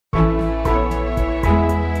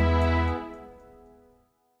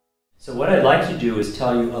do is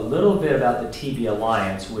tell you a little bit about the TB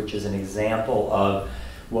Alliance, which is an example of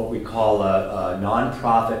what we call a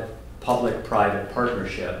nonprofit public-private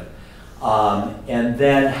partnership, and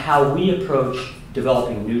then how we approach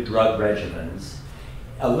developing new drug regimens,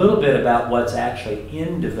 a little bit about what's actually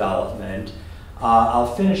in development.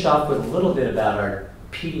 I'll finish off with a little bit about our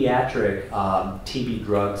pediatric TB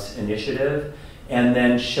drugs initiative, and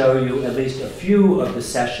then show you at least a few of the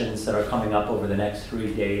sessions that are coming up over the next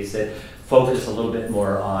 3 days that focus a little bit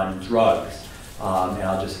more on drugs. And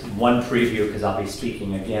I'll just, one preview, because I'll be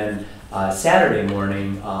speaking again Saturday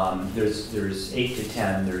morning. There's 8 to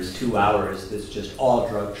 10, there's 2 hours, there's just all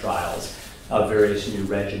drug trials of various new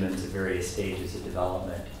regimens at various stages of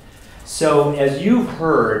development. So as you've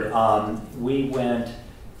heard, we went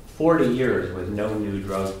 40 years with no new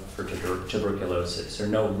drug for tuberculosis, or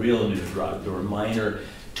no real new drug. There were minor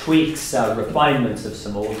tweaks, refinements of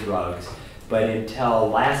some old drugs, but until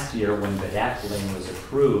last year when bedaquiline was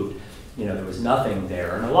approved, there was nothing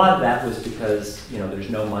there. And a lot of that was because, there's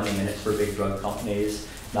no money in it for big drug companies,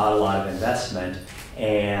 not a lot of investment,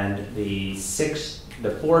 and the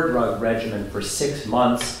 4-drug regimen for 6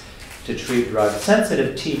 months to treat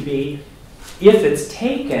drug-sensitive TB, if it's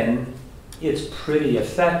taken, it's pretty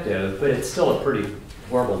effective, but it's still a pretty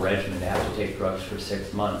horrible regimen to have to take drugs for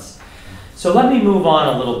 6 months. So let me move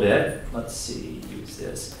on a little bit. Let's see, use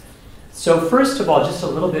this. So first of all, just a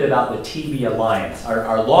little bit about the TB Alliance.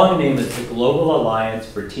 Our long name is the Global Alliance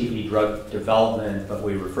for TB Drug Development, but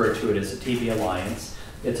we refer to it as the TB Alliance.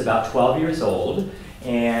 It's about 12 years old,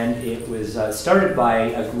 and it was started by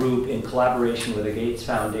a group in collaboration with the Gates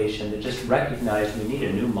Foundation that just recognized we need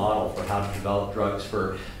a new model for how to develop drugs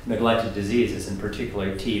for neglected diseases, in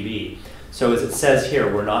particular TB. So as it says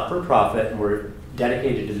here, we're not for profit, and we're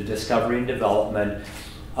dedicated to the discovery and development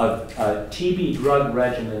of TB drug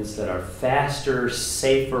regimens that are faster,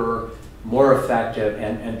 safer, more effective,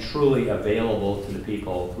 and truly available to the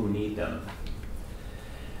people who need them.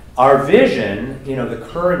 Our vision, the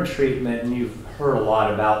current treatment, and you've heard a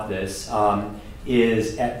lot about this,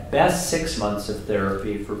 is at best 6 months of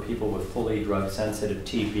therapy for people with fully drug-sensitive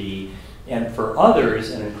TB, and for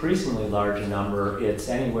others, an increasingly large number, it's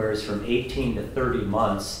anywhere from 18 to 30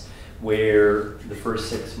 months, where the first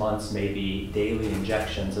 6 months may be daily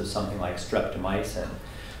injections of something like streptomycin.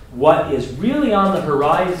 What is really on the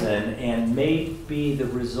horizon, and may be the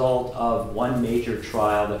result of one major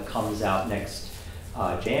trial that comes out next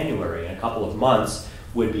January, in a couple of months,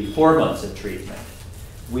 would be 4 months of treatment.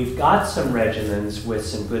 We've got some regimens with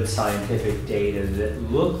some good scientific data that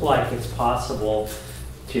look like it's possible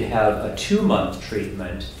to have a 2-month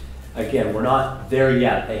treatment. Again, we're not there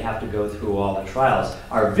yet. They have to go through all the trials.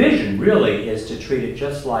 Our vision really is to treat it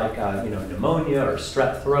just like pneumonia or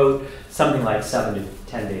strep throat, something like 7 to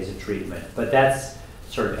 10 days of treatment. But that's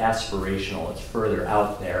sort of aspirational. It's further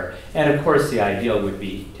out there. And of course, the ideal would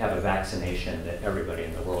be to have a vaccination that everybody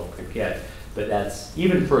in the world could get. But that's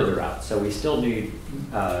even further out. So we still need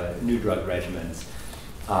new drug regimens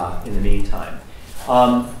in the meantime.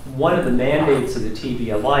 One of the mandates of the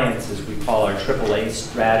TB Alliance is we call our AAA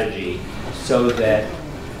strategy, so that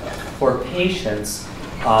for patients,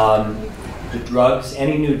 the drugs,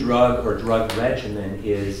 any new drug or drug regimen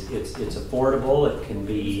it's affordable. It can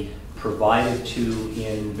be provided to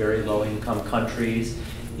in very low-income countries.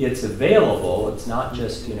 It's available. It's not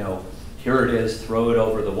just here it is, throw it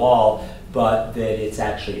over the wall, but that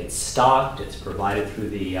it's stocked. It's provided through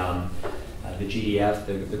the GDF,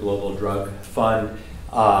 the Global Drug Fund,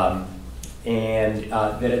 and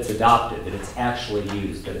that it's adopted, that it's actually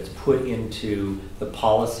used, that it's put into the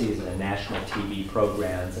policies of the national TB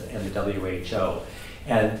programs and the WHO.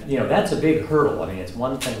 And that's a big hurdle. I mean, it's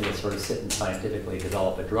one thing to sort of sit and scientifically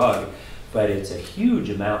develop a drug, but it's a huge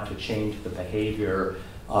amount to change the behavior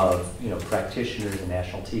of practitioners and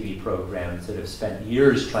national TB programs that have spent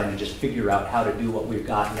years trying to just figure out how to do what we've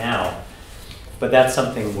got now. But that's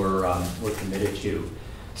something we're committed to.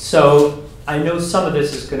 So I know some of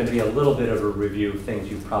this is going to be a little bit of a review of things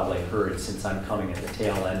you've probably heard since I'm coming at the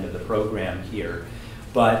tail end of the program here.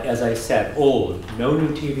 But as I said, no new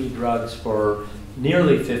TB drugs for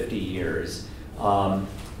nearly 50 years. The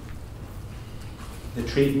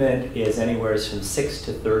treatment is anywhere from 6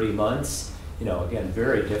 to 30 months. Again,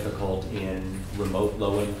 very difficult in remote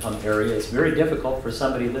low-income areas. Very difficult for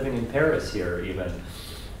somebody living in Paris here even.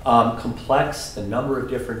 Complex, the number of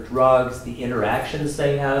different drugs, the interactions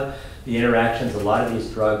they have. The interactions a lot of these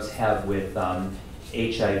drugs have with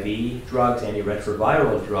HIV drugs,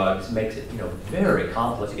 antiretroviral drugs, makes it very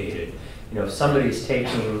complicated. If somebody's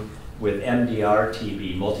taking with MDR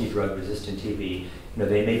TB, multi-drug resistant TB,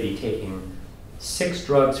 they may be taking 6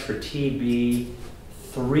 drugs for TB,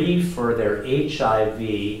 3 for their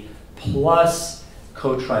HIV, plus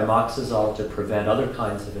cotrimoxazole to prevent other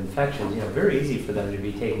kinds of infections. You know, very easy for them to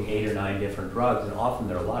be taking 8 or 9 different drugs, and often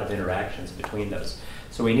there are a lot of interactions between those.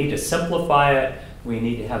 So we need to simplify it. We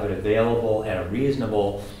need to have it available at a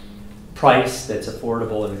reasonable price that's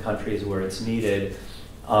affordable in the countries where it's needed.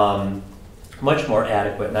 Much more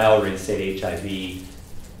adequate, and I already said HIV,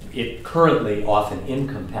 it currently often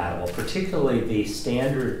incompatible, particularly the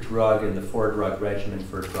standard drug in the 4-drug regimen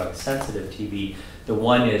for drug-sensitive TB. The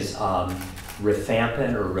one is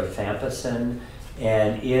rifampin or rifampicin,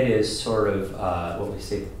 and it is sort of what we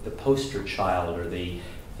say the poster child, or the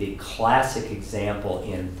classic example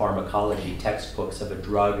in pharmacology textbooks of a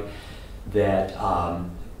drug that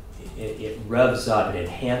it revs up, it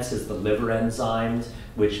enhances the liver enzymes,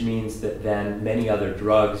 which means that then many other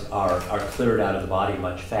drugs are cleared out of the body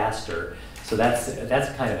much faster. So that's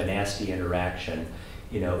kind of a nasty interaction.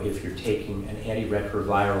 You know, if you're taking an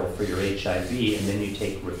antiretroviral for your HIV and then you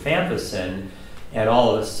take rifampicin, and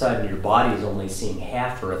all of a sudden your body is only seeing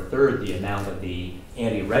half or a third the amount of the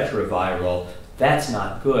antiretroviral, that's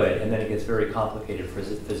not good, and then it gets very complicated for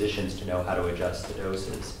physicians to know how to adjust the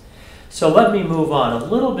doses. So let me move on a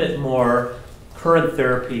little bit more current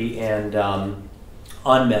therapy and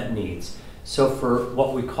unmet needs. So for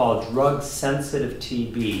what we call drug-sensitive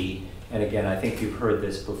TB, and again, I think you've heard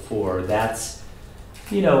this before, that's,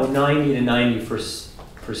 you know, 90 to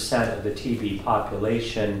 90% of the TB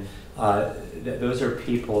population. Those are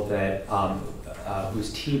people that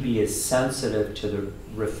whose TB is sensitive to the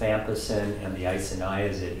rifampicin and the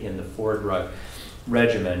isoniazid in the 4-drug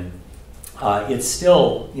regimen. It's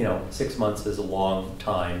still, you know, 6 months is a long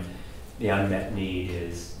time. The unmet need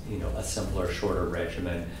is, you know, a simpler, shorter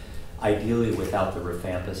regimen, ideally without the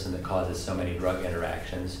rifampicin that causes so many drug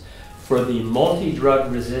interactions. For the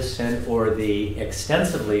multi-drug resistant or the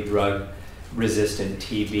extensively drug-resistant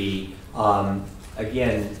TB,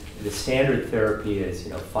 again, the standard therapy is,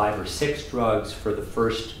 you know, 5 or 6 drugs for the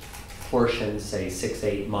first portion, say 6 to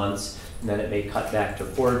 8 months, and then it may cut back to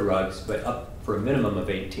 4 drugs, but up for a minimum of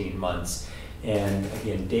 18 months. And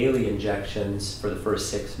again, daily injections for the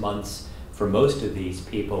first 6 months for most of these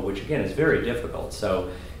people, which again is very difficult. So,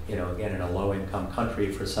 you know, again, in a low-income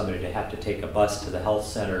country, for somebody to have to take a bus to the health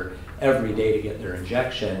center every day to get their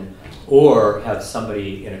injection, or have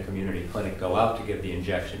somebody in a community clinic go out to give the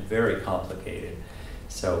injection, very complicated.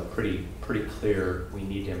 So pretty clear we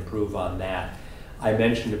need to improve on that. I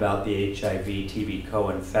mentioned about the HIV-TB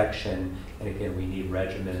co-infection, and again, we need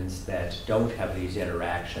regimens that don't have these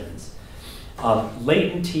interactions.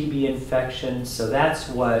 Latent TB infection, so that's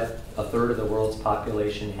what a third of the world's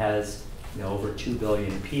population has, you know, over 2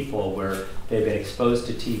 billion people where they've been exposed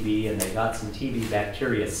to TB and they got some TB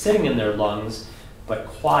bacteria sitting in their lungs, but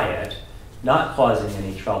quiet, not causing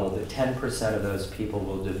any trouble. That 10% of those people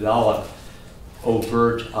will develop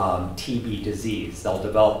overt TB disease. They'll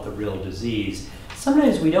develop the real disease.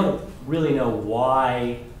 Sometimes we don't really know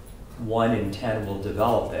why 1 in 10 will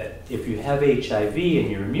develop it. If you have HIV and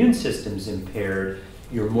your immune system's impaired,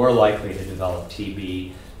 you're more likely to develop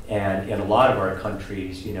TB. And in a lot of our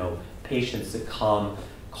countries, you know, patients that come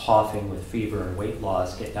coughing with fever and weight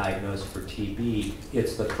loss get diagnosed for TB.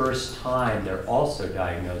 It's the first time they're also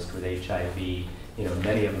diagnosed with HIV. You know,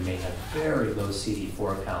 many of them may have very low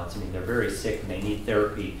CD4 counts. I mean, they're very sick and they need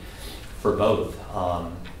therapy for both.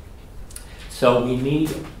 So we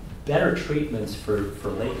need better treatments for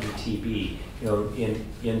latent TB. You know,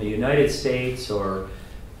 in the United States, or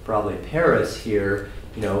probably Paris here,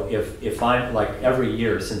 you know, if I'm, like, every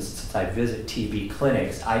year since I visit TB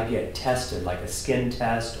clinics, I get tested, like a skin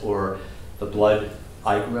test or the blood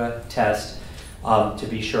IgRA test, to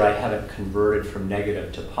be sure I haven't converted from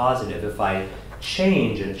negative to positive. If I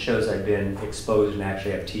change and it shows I've been exposed and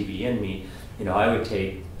actually have TB in me, you know, I would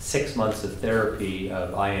take 6 months of therapy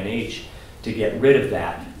of INH to get rid of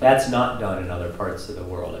that. That's not done in other parts of the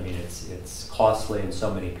world. I mean, it's costly and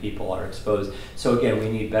so many people are exposed. So again, we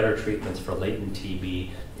need better treatments for latent TB.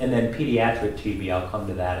 And then pediatric TB, I'll come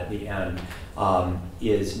to that at the end,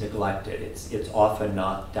 is neglected. It's often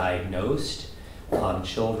not diagnosed.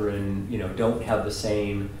 Children, you know, don't have the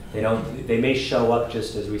same, they may show up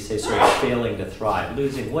just, as we say, sort of failing to thrive,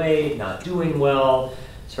 losing weight, not doing well,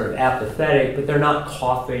 sort of apathetic, but they're not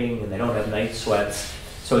coughing and they don't have night sweats.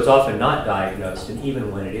 So it's often not diagnosed, and even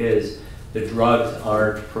when it is, the drugs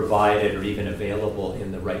aren't provided or even available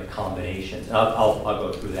in the right combinations. I'll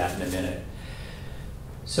go through that in a minute.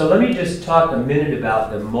 So let me just talk a minute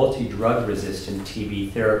about the multi-drug resistant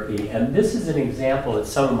TB therapy, and this is an example that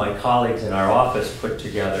some of my colleagues in our office put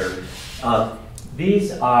together.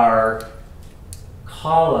 These are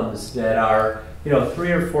columns that are, you know,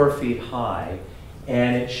 3 or 4 feet high,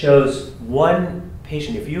 And it shows one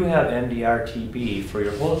patient, if you have MDR-TB, for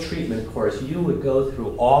your whole treatment course, you would go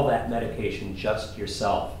through all that medication just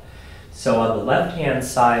yourself. So on the left-hand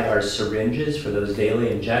side are syringes for those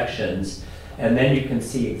daily injections, and then you can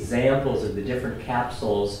see examples of the different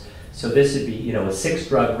capsules. So this would be, you know, a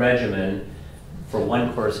 6-drug regimen for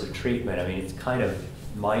one course of treatment. I mean, it's kind of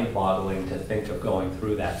mind-boggling to think of going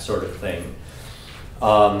through that sort of thing.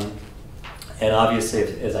 And obviously,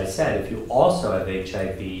 as I said, if you also have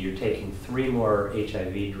HIV, you're taking 3 more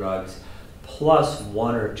HIV drugs plus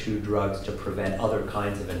 1 or 2 drugs to prevent other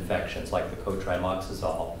kinds of infections like the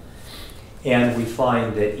cotrimoxazole. And we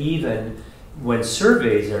find that even when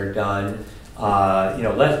surveys are done, you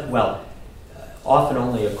know, often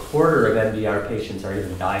only a quarter of MDR patients are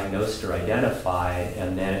even diagnosed or identified,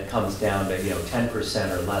 and then it comes down to, you know,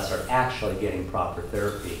 10% or less are actually getting proper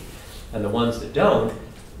therapy. And the ones that don't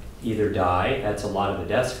either die, that's a lot of the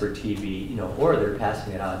deaths for TB, you know, or they're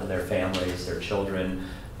passing it on to their families, their children,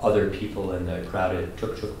 other people in the crowded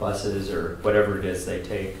tuk-tuk buses or whatever it is they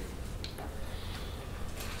take.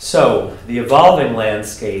 So, the evolving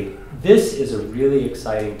landscape, this is a really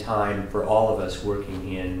exciting time for all of us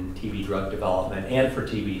working in TB drug development and for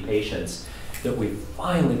TB patients, that we've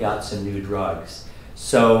finally got some new drugs.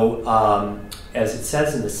 So, as it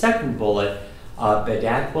says in the second bullet,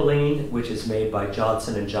 bedaquiline, which is made by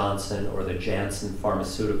Johnson & Johnson, or the Janssen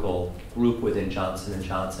Pharmaceutical group within Johnson &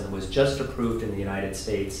 Johnson, was just approved in the United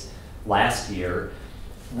States last year.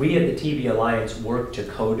 We at the TB Alliance work to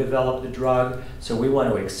co-develop the drug, so we want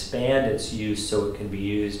to expand its use so it can be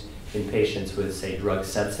used in patients with, say,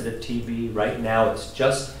 drug-sensitive TB. Right now, it's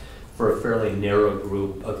just for a fairly narrow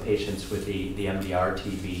group of patients with the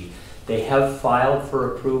MDR-TB. They have filed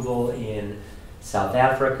for approval in South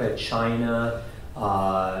Africa, China,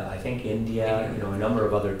 I think India, you know, a number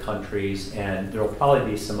of other countries, and there will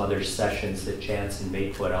probably be some other sessions that Janssen may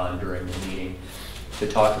put on during the meeting to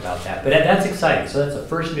talk about that. But that's exciting. So that's the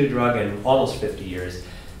first new drug in almost 50 years.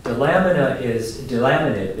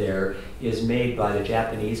 Delaminid there is made by the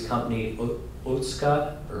Japanese company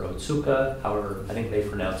Otsuka, or Otsuka, however I think they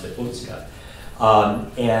pronounce it, Otsuka.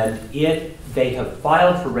 And they have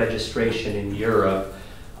filed for registration in Europe,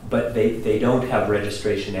 but they don't have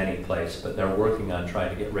registration anyplace, but they're working on trying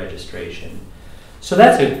to get registration. So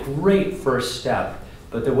that's a great first step,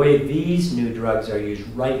 but the way these new drugs are used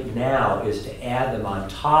right now is to add them on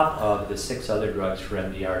top of the 6 other drugs for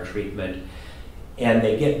MDR treatment, and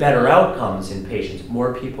they get better outcomes in patients.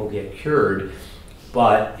 More people get cured,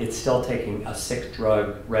 but it's still taking a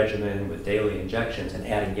 6-drug regimen with daily injections and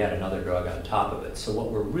adding yet another drug on top of it. So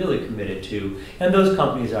what we're really committed to, and those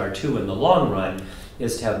companies are too in the long run,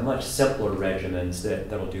 is to have much simpler regimens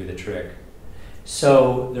that'll do the trick.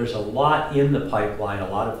 So there's a lot in the pipeline, a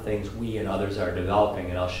lot of things we and others are developing,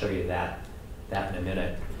 and I'll show you that in a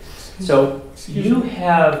minute. So you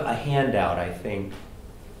have a handout, I think,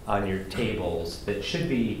 on your tables that should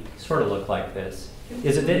be sort of look like this.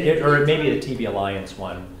 Is it or maybe the TB Alliance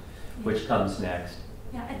one, which comes next?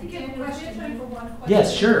 Yeah, I think you have a question for one question.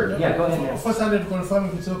 Yes, sure. Yeah, go ahead. First, I need to confirm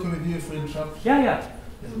if it's okay with you if we interrupt. Yeah.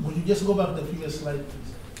 Would you just go back to the previous slide,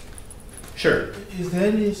 please? Sure. Is there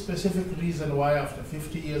any specific reason why after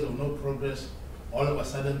 50 years of no progress, all of a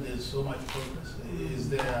sudden there's so much progress? Is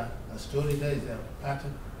there a story there? Is there a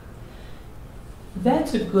pattern?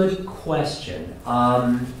 That's a good question.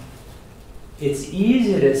 It's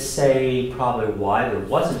easy to say probably why there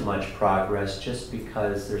wasn't much progress, just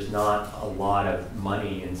because there's not a lot of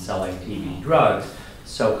money in selling TB drugs.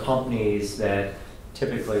 So companies that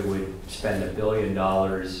typically would spend $1 billion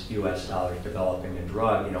US dollars developing a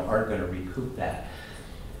drug, you know, aren't going to recoup that.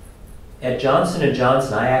 At Johnson &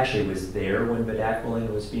 Johnson, I actually was there when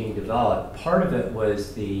bedaquiline was being developed. Part of it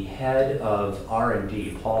was the head of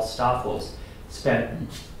R&D, Paul Stoffels, spent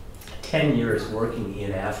 10 years working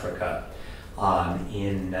in Africa,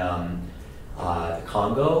 in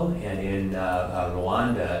Congo and in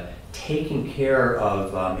Rwanda, taking care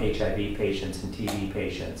of HIV patients and TB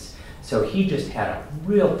patients. So he just had a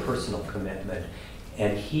real personal commitment,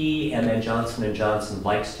 and then Johnson & Johnson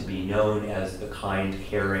likes to be known as the kind,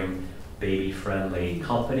 caring, baby-friendly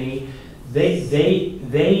company.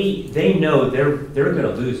 They know they're going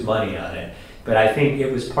to lose money on it, but I think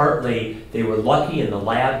it was partly they were lucky in the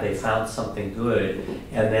lab, they found something good,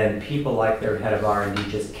 and then people like their head of R&D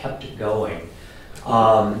just kept it going.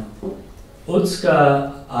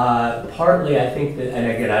 Otsuka, partly I think that,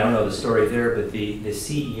 and again, I don't know the story there, but the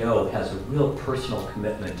CEO has a real personal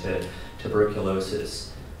commitment to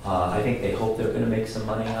tuberculosis. I think they hope they're going to make some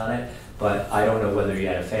money on it, but I don't know whether you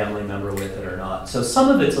had a family member with it or not. So some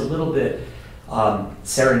of it's a little bit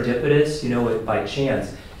serendipitous, you know, by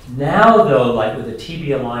chance. Now, though, like with the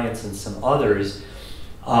TB Alliance and some others,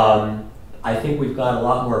 I think we've got a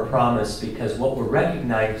lot more promise because what we're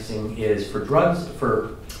recognizing is for drugs,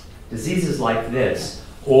 for diseases like this,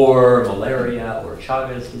 or malaria, or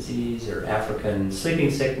Chagas disease, or African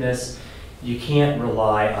sleeping sickness, you can't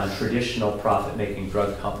rely on traditional profit-making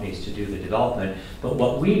drug companies to do the development. But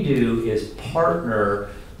what we do is partner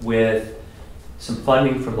with some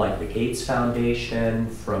funding from like the Gates Foundation,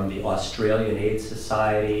 from the Australian AIDS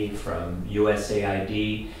Society, from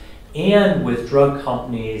USAID, and with drug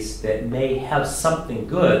companies that may have something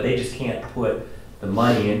good, they just can't put the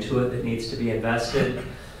money into it that needs to be invested.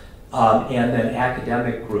 And then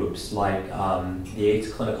academic groups like the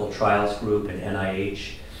AIDS Clinical Trials Group and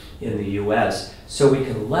NIH in the US, so we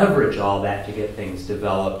can leverage all that to get things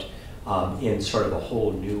developed in sort of a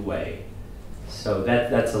whole new way. So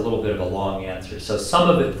that's a little bit of a long answer. So some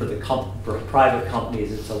of it for private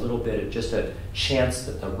companies, it's a little bit of just a chance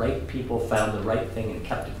that the right people found the right thing and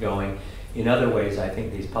kept it going. In other ways, I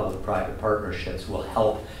think these public-private partnerships will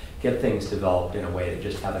help get things developed in a way that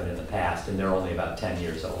just haven't in the past, and they're only about 10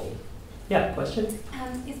 years old. Yeah, question?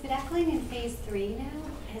 Is bedaquiline in phase 3 now?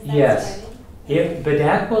 Has that Yes. started?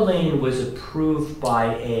 Bedaquiline was approved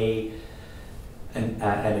by an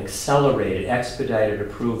accelerated, expedited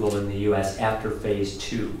approval in the US after phase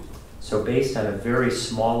 2. So based on a very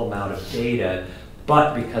small amount of data,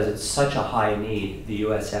 but because it's such a high need, the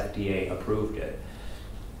US FDA approved it.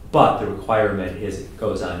 But the requirement is it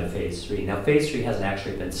goes on to phase 3. Now phase 3 hasn't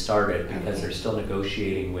actually been started because they're still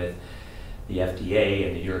negotiating with the FDA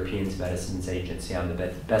and the European Medicines Agency on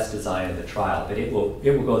the best design of the trial, but it will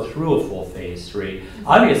go through a full phase 3.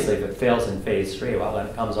 Obviously, if it fails in phase 3, well, then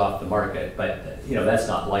it comes off the market, but you know that's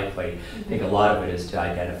not likely. I think a lot of it is to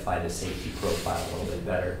identify the safety profile a little bit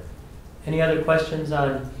better. Any other questions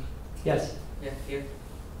on? Yes. Yeah.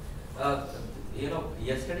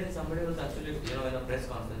 Yesterday somebody was actually, in a press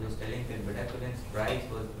conference was telling that bedaquiline's price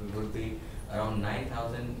would be around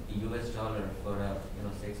 $9,000 US for a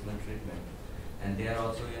 6-month treatment, and they are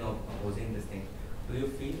also opposing this thing. Do you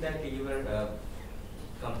feel that you were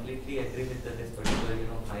completely agree with this particular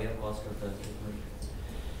higher cost of the treatment?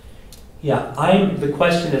 Yeah, the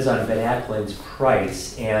question is on bedaquiline's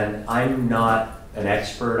price, and I'm not an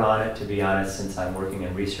expert on it, to be honest, since I'm working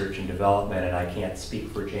in research and development and I can't speak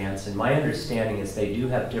for Janssen. My understanding is they do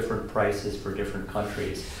have different prices for different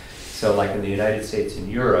countries. So like in the United States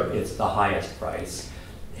and Europe, it's the highest price.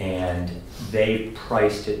 And they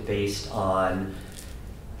priced it based on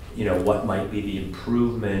what might be the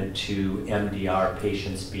improvement to MDR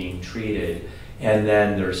patients being treated. And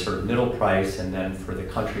then there's sort of middle price, and then for the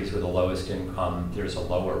countries with the lowest income, there's a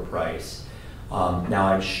lower price. Now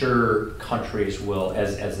I'm sure countries will,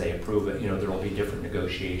 as they approve it, there will be different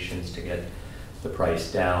negotiations to get the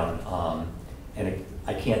price down.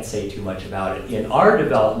 I can't say too much about it. In our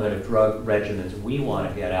development of drug regimens, we want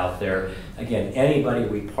to get out there. Again, anybody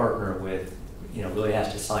we partner with, really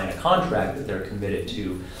has to sign a contract that they're committed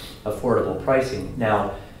to affordable pricing.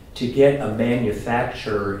 Now, to get a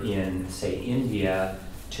manufacturer in, say, India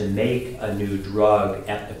to make a new drug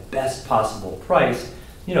at the best possible price,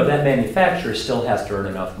 that manufacturer still has to earn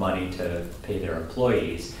enough money to pay their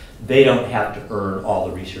employees. They don't have to earn all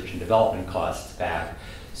the research and development costs back.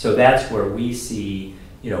 So that's where we see,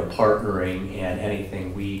 partnering and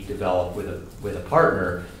anything we develop with a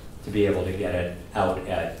partner to be able to get it out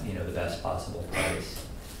at, the best possible price.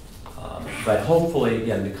 But hopefully,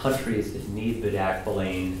 again, the countries that need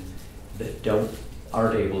bedaquiline that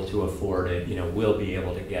aren't able to afford it, will be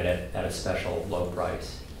able to get it at a special low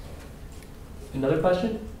price. Another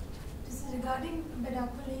question? This is regarding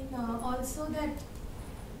bedaquiline, also that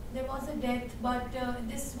there was a death, but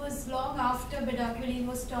this was long after bedaquiline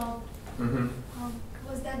was stopped. Mm-hmm.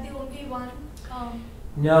 Was that the only one?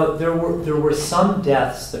 No, there were some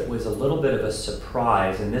deaths that was a little bit of a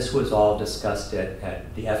surprise, and this was all discussed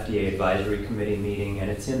at the FDA Advisory Committee meeting, and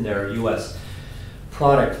it's in their U.S.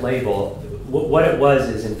 product label. What it was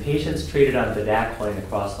is in patients treated on bedaquiline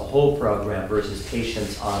across the whole program versus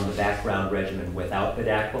patients on the background regimen without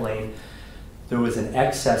bedaquiline, there was an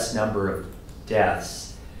excess number of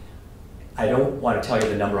deaths. I don't want to tell you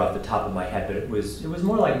the number off the top of my head, but it was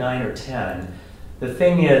more like 9 or 10. The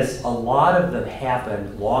thing is, a lot of them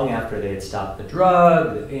happened long after they had stopped the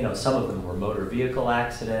drug. Some of them were motor vehicle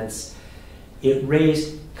accidents. It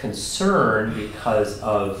raised concern because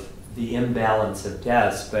of the imbalance of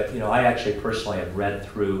deaths, but I actually personally have read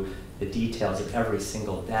through the details of every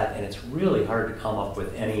single death, and it's really hard to come up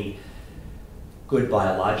with any good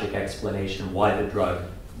biologic explanation why the drug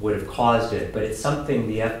would have caused it. But it's something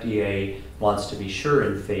the FDA wants to be sure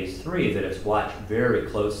in phase 3 that it's watched very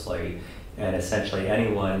closely, And essentially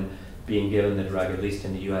anyone being given the drug, at least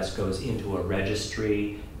in the US, goes into a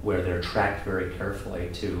registry where they're tracked very carefully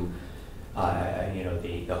to,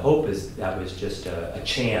 the hope is that was just a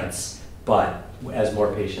chance, but as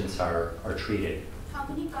more patients are treated. How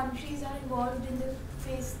many countries are involved in the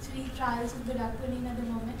phase 3 trials of bedaquiline at the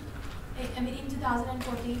moment? I mean, in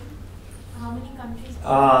 2014, how many countries?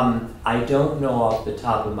 I don't know off the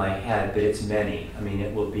top of my head, but it's many. I mean,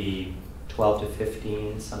 it will be 12 to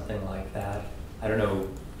 15, something like that. I don't know.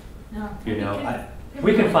 No. You know,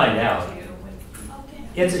 we can find out. Okay.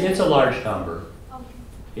 It's a large number. Okay.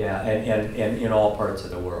 Yeah, and in all parts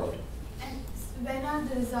of the world. And when are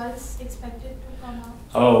the results expected to come out?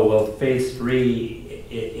 Oh, well, phase 3,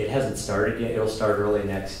 it hasn't started yet. It'll start early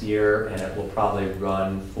next year, and it will probably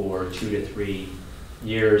run for 2 to 3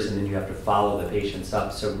 years, and then you have to follow the patients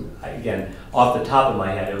up. So again, off the top of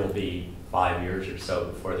my head, it'll be 5 years or so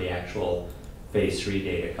before the actual phase 3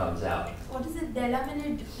 data comes out. What is the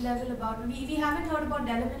delaminid level about? We haven't heard about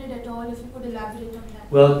delaminid at all, if you could elaborate on that.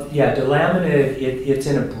 Well, yeah, delaminid, it's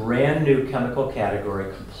in a brand new chemical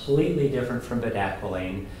category, completely different from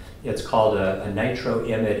bedaquiline. It's called a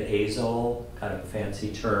nitroimidazole, kind of a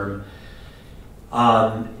fancy term.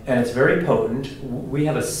 And it's very potent. We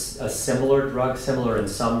have a similar drug, similar in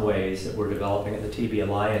some ways, that we're developing at the TB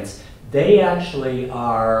Alliance. They actually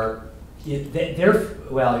are,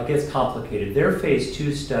 well, it gets complicated. Their phase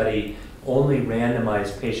 2 study only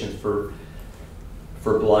randomized patients for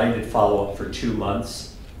blinded follow-up for 2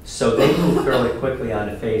 months. So they move fairly quickly on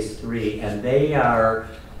to phase 3, and they are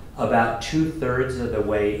about 2/3 of the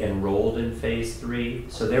way enrolled in phase 3.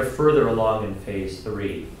 So they're further along in phase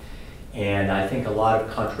 3. And I think a lot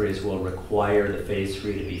of countries will require the phase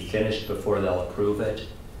 3 to be finished before they'll approve it.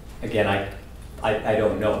 Again, I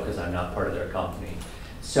don't know because I'm not part of their company.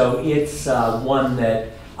 So it's one that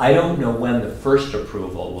I don't know when the first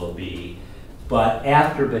approval will be, but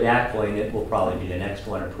after bedaquiline, it will probably be the next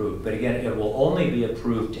one approved. But again, it will only be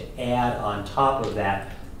approved to add on top of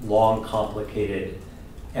that long, complicated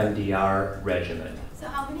MDR regimen. So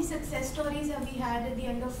how many success stories have we had at the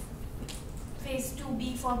end of phase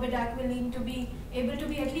 2B for bedaquiline to be able to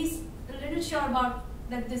be at least a little sure about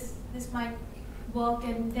that this might work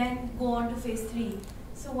and then go on to phase 3?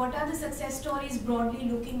 So what are the success stories broadly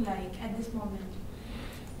looking like at this moment?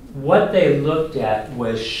 What they looked at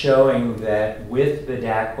was showing that with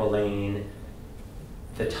bedaquiline,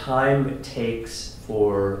 the time it takes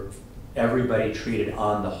for everybody treated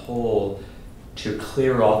on the whole to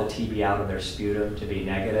clear all the TB out of their sputum to be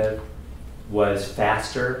negative was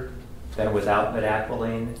faster than without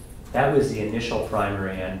bedaquiline. That was the initial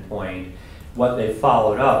primary endpoint. What they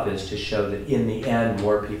followed up is to show that in the end,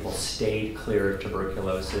 more people stayed clear of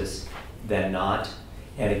tuberculosis than not.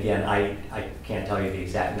 And again, I can't tell you the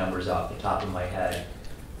exact numbers off the top of my head,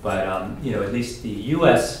 but at least the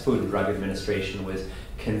US Food and Drug Administration was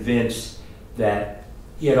convinced that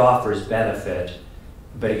it offers benefit,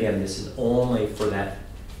 but again, this is only for that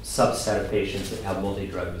subset of patients that have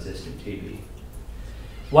multi-drug resistant TB.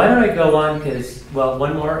 Why don't I go on,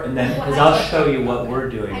 one more, and then, because I'll show you what we're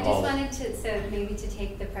doing. I just wanted to, maybe to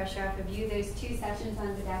take the pressure off of you, there's 2 sessions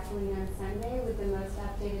on bedaquiline on Sunday with the most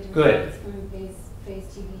updated results from phase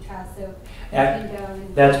 2B trials, so you can go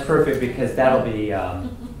and... That's perfect, because that'll be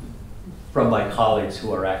from my colleagues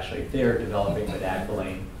who are actually there developing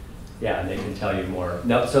bedaquiline. Yeah, and they can tell you more.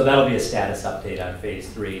 No, so that'll be a status update on phase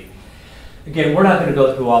 3. Again, we're not going to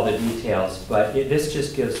go through all the details, but this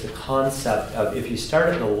just gives the concept of, if you start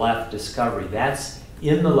at the left, discovery, that's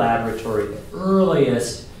in the laboratory, the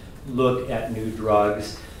earliest look at new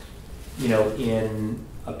drugs. In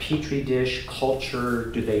a petri dish culture,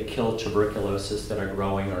 do they kill tuberculosis that are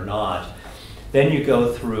growing or not? Then you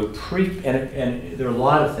go through and there are a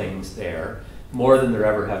lot of things there, more than there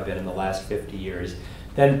ever have been in the last 50 years.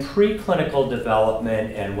 Then preclinical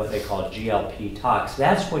development and what they call GLP tox,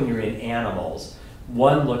 that's when you're in animals.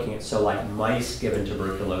 One, looking at, so like mice given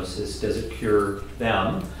tuberculosis, does it cure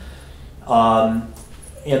them? And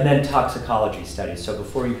then toxicology studies. So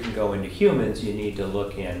before you can go into humans, you need to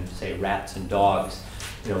look in, say, rats and dogs.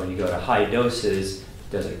 When you go to high doses,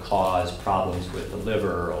 does it cause problems with the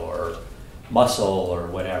liver or muscle or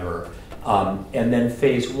whatever? And then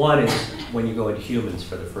phase 1 is when you go into humans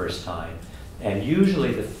for the first time. And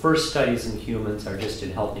usually the first studies in humans are just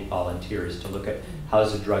in healthy volunteers to look at how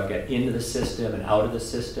does the drug get into the system and out of the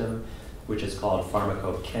system, which is called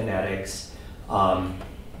pharmacokinetics.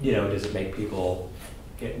 Does it make people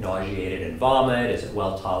get nauseated and vomit? Is it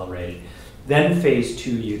well tolerated? Then phase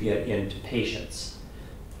 2, you get into patients.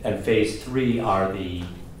 And phase 3 are the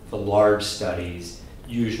large studies,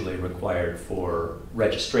 usually required for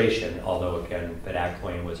registration, although again,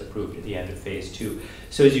 bedaquiline was approved at the end of phase 2.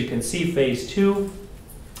 So as you can see, phase 2,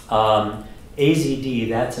 AZD,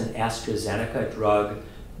 that's an AstraZeneca drug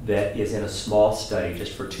that is in a small study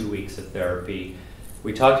just for 2 weeks of therapy.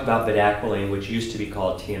 We talked about bedaquiline, which used to be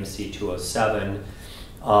called TMC 207.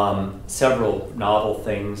 Several novel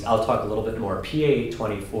things. I'll talk a little bit more.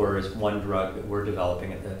 PA824 is one drug that we're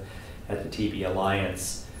developing at the TB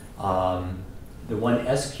Alliance. The one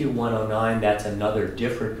SQ109, that's another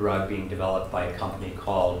different drug being developed by a company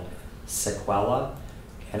called Sequela,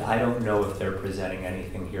 and I don't know if they're presenting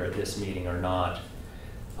anything here at this meeting or not.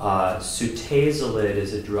 Sutazolid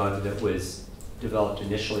is a drug that was developed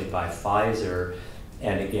initially by Pfizer,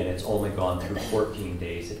 and again, it's only gone through 14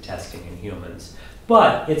 days of testing in humans.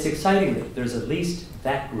 But it's exciting that there's at least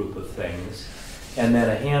that group of things, and then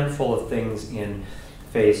a handful of things in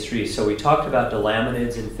phase 3. So we talked about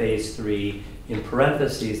delaminids in phase 3. In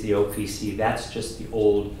parentheses, the OPC, that's just the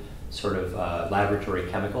old sort of laboratory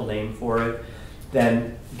chemical name for it.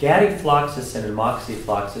 Then gadifloxacin and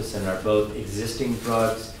moxifloxacin are both existing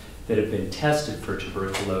drugs that have been tested for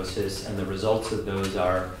tuberculosis, and the results of those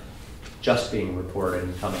are just being reported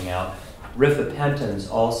and coming out. Rifapentins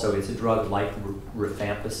also is a drug like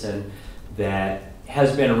rifampicin that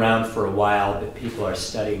has been around for a while, but people are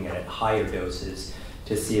studying it at higher doses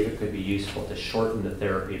to see if it could be useful to shorten the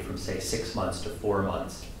therapy from, say, 6 months to 4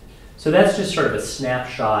 months. So that's just sort of a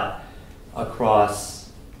snapshot across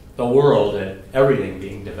the world and everything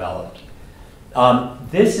being developed.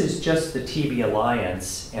 This is just the TB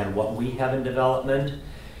Alliance and what we have in development.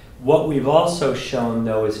 What we've also shown,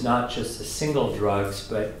 though, is not just the single drugs,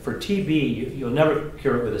 but for TB, you'll never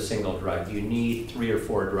cure it with a single drug. You need 3 or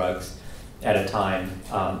 4 drugs at a time,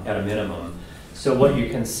 at a minimum. So what you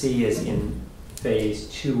can see is in phase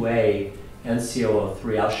 2A,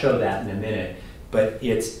 NCO03, I'll show that in a minute, but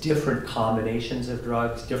it's different combinations of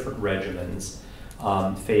drugs, different regimens.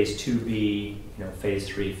 Phase 2B, phase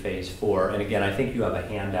 3, phase 4, and again, I think you have a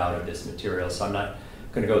handout of this material, so I'm not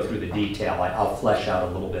going to go through the detail. I'll flesh out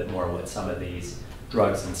a little bit more what some of these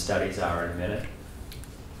drugs and studies are in a minute.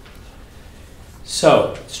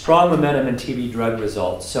 So, strong momentum in TB drug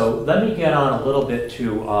results. So let me get on a little bit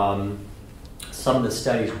to some of the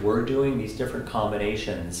studies we're doing, these different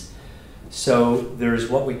combinations. So there's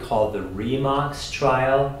what we call the REMOX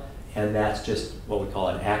trial, and that's just what we call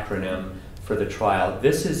an acronym for the trial.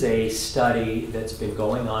 This is a study that's been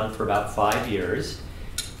going on for about 5 years.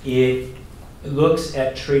 It looks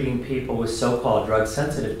at treating people with so-called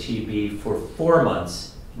drug-sensitive TB for 4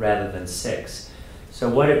 months rather than 6. So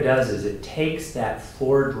what it does is it takes that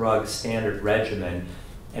 4-drug standard regimen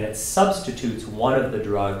and it substitutes one of the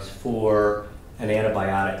drugs for an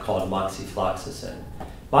antibiotic called moxifloxacin.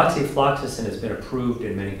 Moxifloxacin has been approved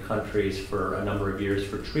in many countries for a number of years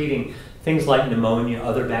for treating things like pneumonia,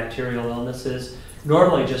 other bacterial illnesses,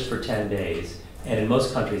 normally just for 10 days. And in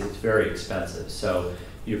most countries, it's very expensive. So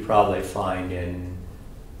you probably find in,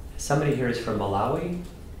 somebody here is from Malawi?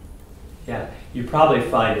 Yeah, you probably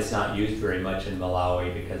find it's not used very much in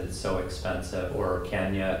Malawi because it's so expensive, or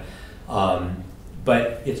Kenya.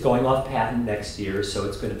 But it's going off patent next year, so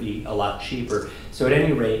it's going to be a lot cheaper. So at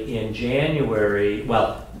any rate, in January,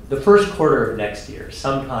 well, the first quarter of next year,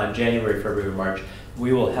 sometime January, February, March,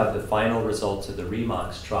 we will have the final results of the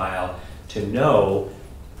REMOX trial to know,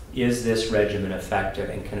 is this regimen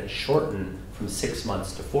effective and can it shorten from 6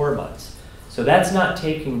 months to 4 months? So that's not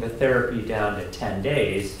taking the therapy down to 10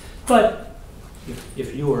 days, but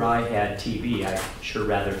if you or I had TB, I'd sure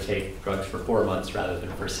rather take drugs for 4 months rather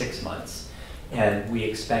than for 6 months. And we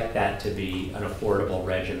expect that to be an affordable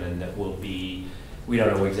regimen that will be, we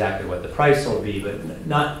don't know exactly what the price will be, but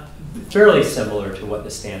not fairly similar to what the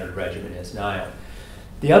standard regimen is now.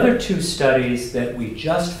 The other 2 studies that we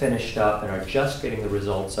just finished up and are just getting the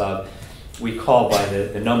results of, we call by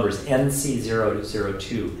the numbers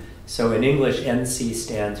NC002. So in English, NC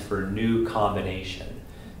stands for new combination.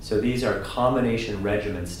 So these are combination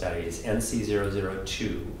regimen studies,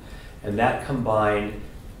 NC002. And that combined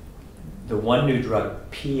the one new drug,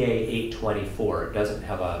 PA824, it doesn't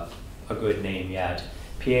have a good name yet,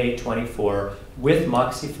 PA824 with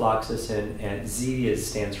moxifloxacin, and Z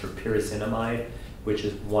stands for pyrazinamide, which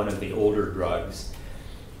is one of the older drugs,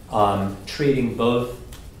 treating both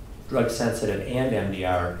drug-sensitive and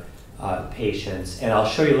MDR patients. And I'll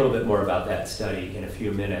show you a little bit more about that study in a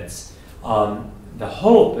few minutes. The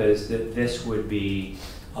hope is that this would be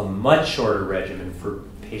a much shorter regimen for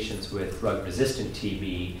patients with drug-resistant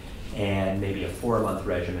TB and maybe a 4-month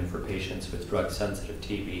regimen for patients with drug-sensitive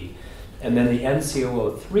TB. And then the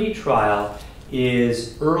NCO03 trial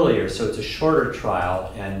is earlier, so it's a shorter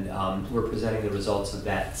trial, and we're presenting the results of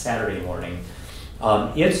that Saturday morning.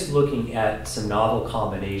 It's looking at some novel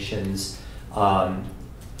combinations, and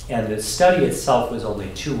the study itself was only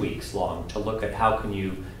 2 weeks long to look at how can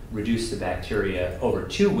you reduce the bacteria over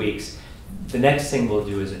 2 weeks. The next thing we'll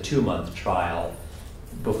do is a 2-month trial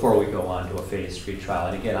before we go on to a phase 3 trial.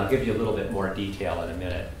 And again, I'll give you a little bit more detail in a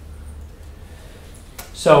minute.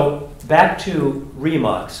 So back to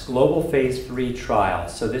REMOX, global phase 3 trial.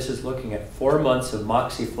 So this is looking at 4 months of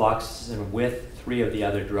moxifloxacin with 3 of the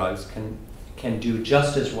other drugs, can do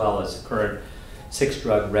just as well as the current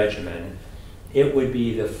 6-drug regimen. It would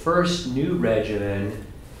be the first new regimen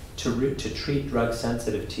to treat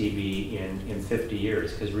drug-sensitive TB in 50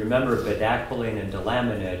 years. Because remember, bedaquiline and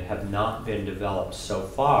delamanid have not been developed so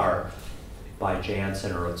far by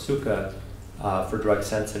Janssen or Otsuka for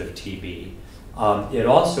drug-sensitive TB. It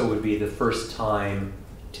also would be the first time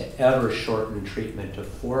to ever shorten treatment to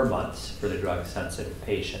 4 months for the drug-sensitive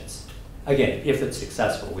patients. Again, if it's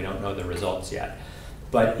successful, we don't know the results yet.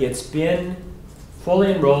 But it's been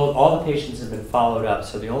fully enrolled, all the patients have been followed up,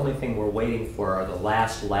 so the only thing we're waiting for are the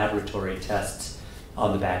last laboratory tests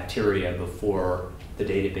on the bacteria before the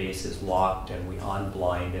database is locked and we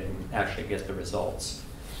unblind it and actually get the results.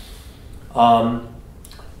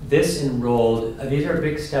 This enrolled, these are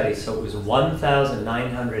big studies, so it was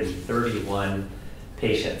 1,931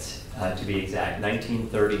 patients, to be exact,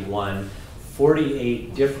 1931,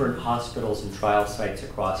 48 different hospitals and trial sites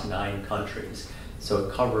across 9 countries. So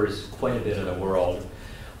it covers quite a bit of the world.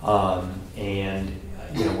 And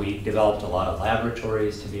we developed a lot of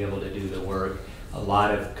laboratories to be able to do the work, a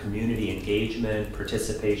lot of community engagement,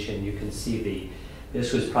 participation. You can see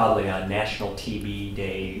this was probably on National TB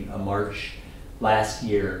Day, March last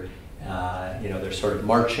year. They're sort of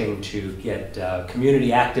marching to get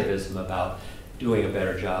community activism about doing a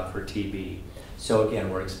better job for TB. So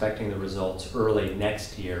again, we're expecting the results early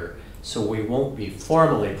next year. So we won't be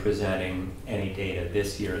formally presenting any data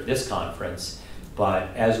this year at this conference, but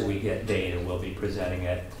as we get data, we'll be presenting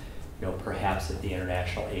it, perhaps at the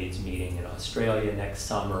International AIDS meeting in Australia next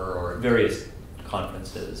summer or at various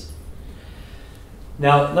conferences.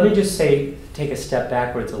 Now, let me just take a step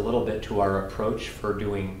backwards a little bit to our approach for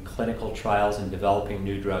doing clinical trials and developing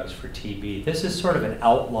new drugs for TB. This is sort of an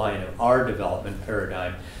outline of our development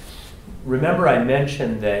paradigm. Remember, I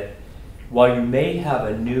mentioned that while you may have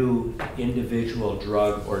a new individual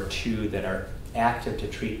drug or 2 that are active to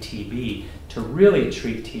treat TB, to really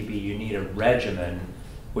treat TB, you need a regimen,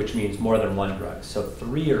 which means more than 1 drug. So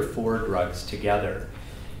 3 or 4 drugs together.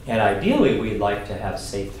 And ideally, we'd like to have,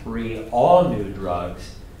 say, 3 all-new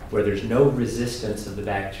drugs where there's no resistance of the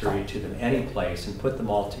bacteria to them anyplace and put them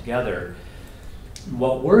all together.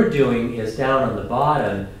 What we're doing is down on the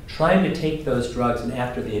bottom, trying to take those drugs and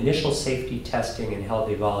after the initial safety testing in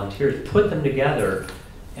healthy volunteers, put them together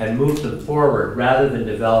and move them forward rather than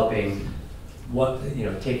developing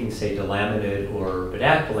taking, say, delamanid or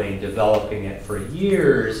bedaquiline, developing it for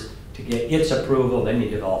years to get its approval, then you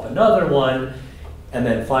develop another one, and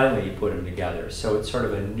then finally you put them together. So it's sort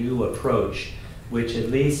of a new approach, which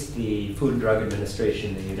at least the Food and Drug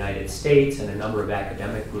Administration in the United States and a number of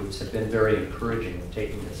academic groups have been very encouraging of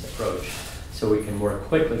taking this approach so we can more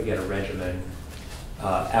quickly get a regimen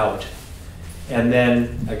out. And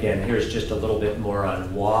then, again, here's just a little bit more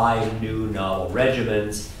on why new novel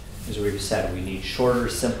regimens. As we've said, we need shorter,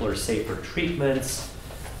 simpler, safer treatments.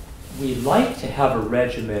 We'd like to have a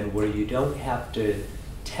regimen where you don't have to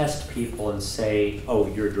test people and say, oh,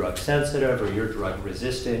 you're drug sensitive or you're drug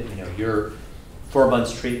resistant, you're 4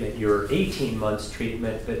 months treatment, you're 18 months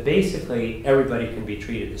treatment, but basically everybody can be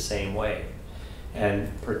treated the same way.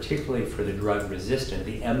 And particularly for the drug resistant,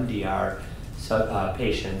 the MDR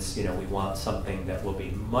patients, we want something that will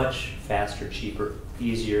be much faster, cheaper,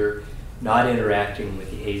 easier, not interacting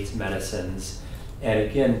with the AIDS medicines. And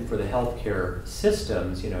again, for the healthcare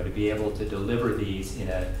systems, to be able to deliver these in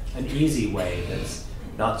an easy way that's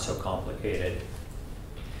not so complicated.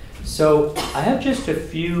 So I have just a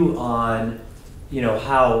few on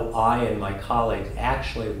how I and my colleagues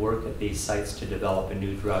actually work at these sites to develop a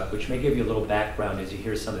new drug, which may give you a little background as you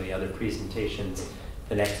hear some of the other presentations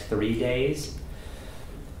the next 3 days.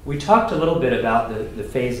 We talked a little bit about the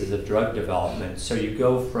phases of drug development. So you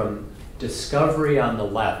go from discovery on the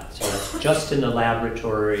left, so that's just in the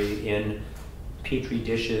laboratory in Petri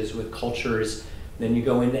dishes with cultures, then you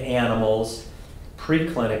go into animals,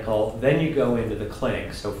 preclinical, then you go into the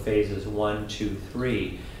clinic, so phases 1, 2,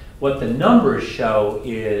 3. What the numbers show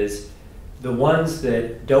is the ones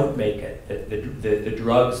that don't make it, the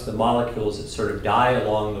drugs, the molecules that sort of die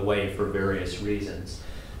along the way for various reasons.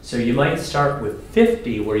 So you might start with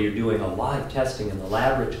 50 where you're doing a lot of testing in the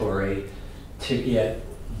laboratory to get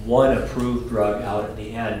one approved drug out at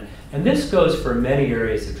the end. And this goes for many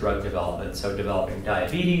areas of drug development, so developing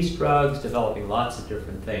diabetes drugs, developing lots of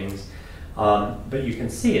different things. But you can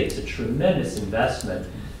see it's a tremendous investment.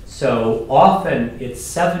 So often it's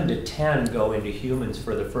 7 to 10 go into humans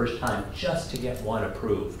for the first time just to get one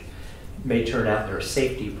approved. It may turn out there are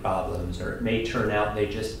safety problems, or it may turn out they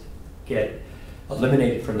just get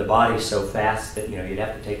eliminated from the body so fast that you'd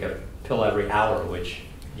have to take a pill every hour, which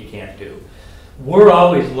you can't do. We're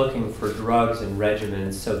always looking for drugs and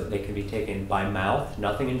regimens so that they can be taken by mouth,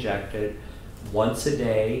 nothing injected, once a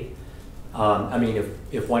day. I mean,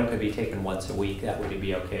 if one could be taken once a week, that would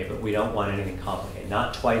be okay, but we don't want anything complicated.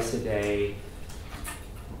 Not twice a day.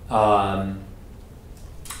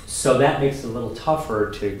 So that makes it a little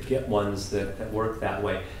tougher to get ones that work that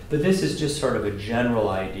way. But this is just sort of a general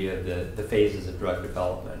idea of the phases of drug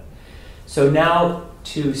development. So now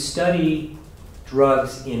to study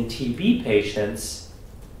drugs in TB patients,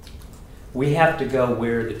 we have to go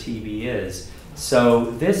where the TB is.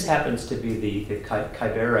 So this happens to be the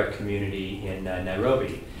Kibera community in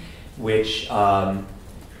Nairobi, which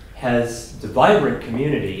has the vibrant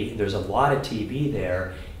community. There's a lot of TB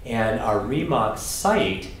there, and our REMOC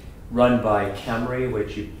site, run by Kemri,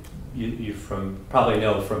 which you probably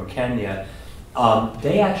know from Kenya,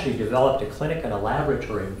 they actually developed a clinic and a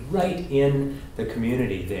laboratory right in the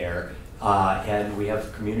community there. And we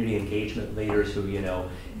have community engagement leaders who,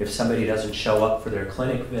 if somebody doesn't show up for their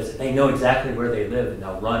clinic visit, they know exactly where they live and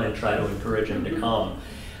they'll run and try to encourage them to come.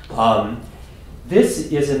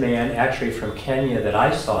 This is a man actually from Kenya that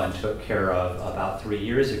I saw and took care of about 3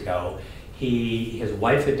 years ago. His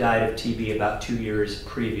wife had died of TB about 2 years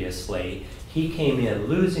previously. He came in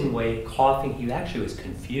losing weight, coughing. He actually was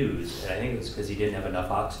confused, and I think it was because he didn't have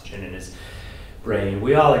enough oxygen in his brain.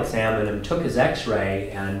 We all examined him, took his x-ray,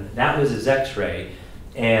 and that was his x-ray.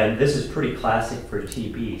 And this is pretty classic for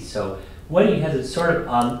TB. So what he has is sort of,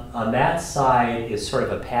 on that side is sort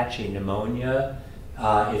of a patchy pneumonia.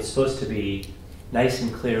 It's supposed to be nice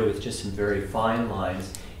and clear with just some very fine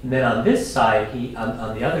lines. And then on this side,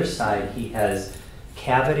 on the other side, he has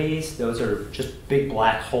cavities. Those are just big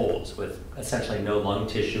black holes with essentially no lung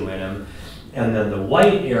tissue in them. And then the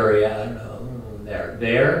white area, I don't know,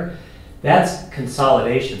 there, that's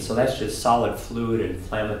consolidation. So that's just solid fluid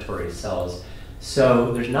inflammatory cells.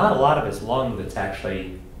 So there's not a lot of his lung that's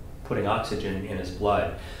actually putting oxygen in his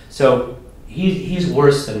blood. So he's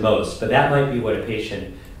worse than most, but that might be what a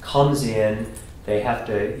patient comes in. They have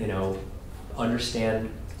to,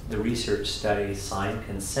 understand the research study, sign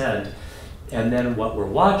consent, and then what we're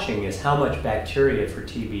watching is how much bacteria for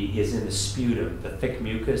TB is in the sputum, the thick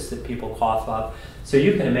mucus that people cough up. So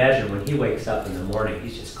you can imagine when he wakes up in the morning,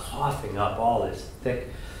 he's just coughing up all this thick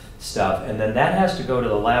stuff, and then that has to go to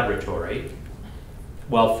the laboratory.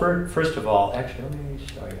 Well, first of all, actually, let me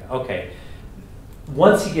show you. Okay,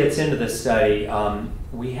 once he gets into the study,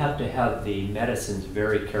 we have to have the medicines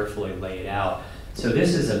very carefully laid out. So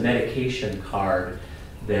this is a medication card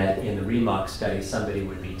that in the REMOC study somebody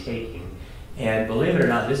would be taking. And believe it or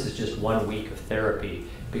not, this is just 1 week of therapy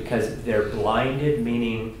because they're blinded,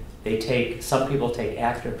 meaning some people take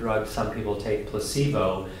active drugs, some people take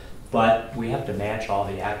placebo, but we have to match all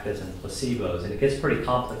the actives and placebos, and it gets pretty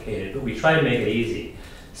complicated, but we try to make it easy.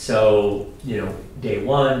 So, day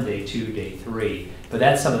 1, day 2, day 3, but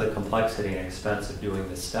that's some of the complexity and expense of doing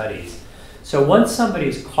the studies. So once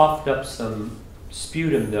somebody's coughed up some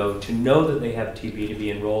sputum, though, to know that they have TB to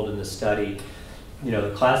be enrolled in the study,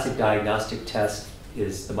 the classic diagnostic test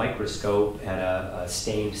is the microscope and a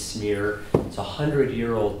stained smear. It's a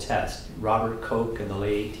 100-year-old test. Robert Koch in the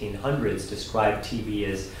late 1800s described TB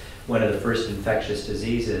as one of the first infectious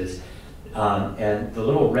diseases. And the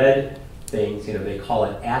little red things, they call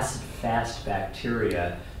it acid-fast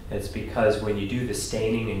bacteria. It's because when you do the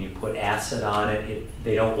staining and you put acid on it,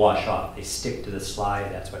 they don't wash off. They stick to the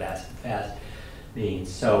slide. That's what acid-fast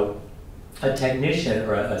means. So a technician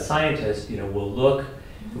or a scientist, will look,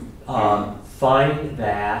 find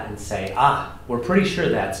that and say, we're pretty sure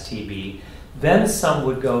that's TB. Then some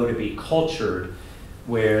would go to be cultured,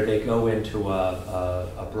 where they go into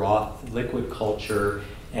a broth liquid culture,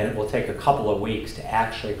 and it will take a couple of weeks to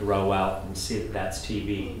actually grow out and see that that's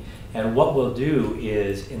TB. And what we'll do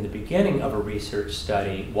is, in the beginning of a research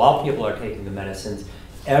study, while people are taking the medicines,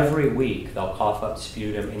 every week they'll cough up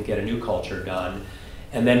sputum and get a new culture done.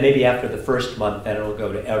 And then maybe after the first month, then it'll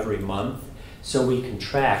go to every month. So we can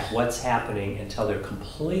track what's happening until they're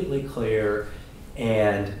completely clear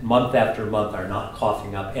and month after month are not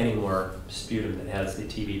coughing up any more sputum that has the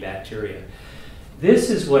TB bacteria. This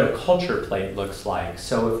is what a culture plate looks like.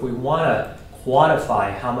 So if we want to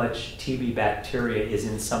quantify how much TB bacteria is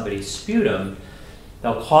in somebody's sputum,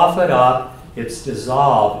 they'll cough it up, it's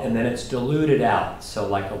dissolved, and then it's diluted out. So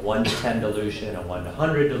like a 1 to 10 dilution, a 1 to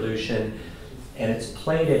 100 dilution, and it's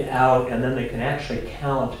plated out, and then they can actually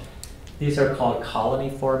count. These are called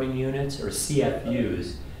colony-forming units, or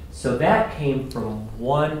CFUs. So that came from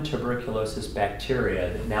one tuberculosis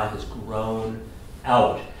bacteria that now has grown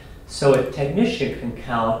out. So a technician can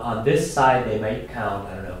count, on this side they might count,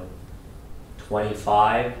 I don't know,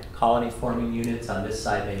 25 colony-forming units. On this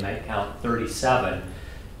side they might count 37.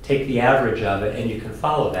 Take the average of it, and you can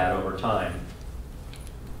follow that over time.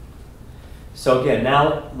 So again,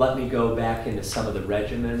 now let me go back into some of the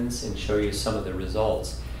regimens and show you some of the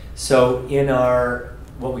results. So in our,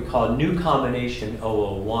 what we call new combination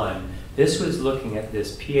 001, this was looking at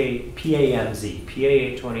this PAMZ,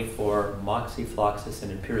 PA824, moxifloxacin,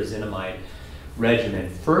 and pyrazinamide regimen.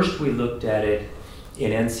 First we looked at it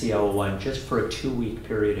in NC001 just for a 2-week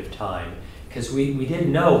period of time, because we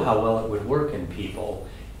didn't know how well it would work in people.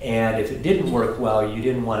 And if it didn't work well, you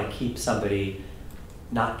didn't want to keep somebody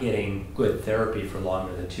not getting good therapy for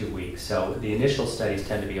longer than 2 weeks. So the initial studies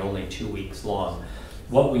tend to be only 2 weeks long.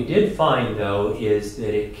 What we did find, though, is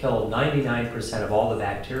that it killed 99% of all the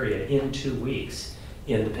bacteria in 2 weeks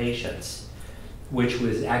in the patients, which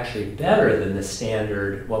was actually better than the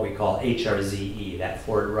standard, what we call HRZE, that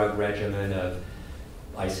 4-drug regimen of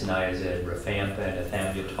isoniazid, rifampin,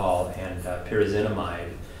 ethambutol, and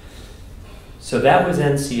pyrazinamide. So that was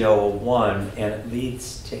NC001, and it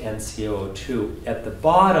leads to NC002. At the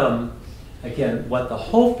bottom, again, what the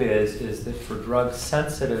hope is that for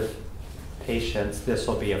drug-sensitive patients, this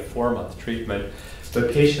will be a 4-month treatment.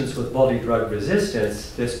 But patients with multi-drug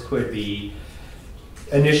resistance, this could be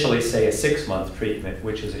initially, say, a 6-month treatment,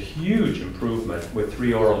 which is a huge improvement with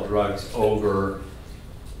 3 oral drugs over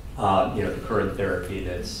the current therapy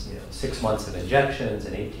that's 6 months of injections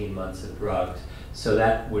and 18 months of drugs. So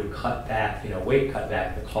that would cut back, cut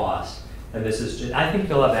back the cost. And this is just, I think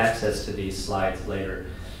you'll have access to these slides later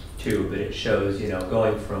too, but it shows,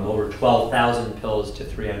 going from over 12,000 pills to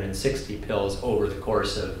 360 pills over the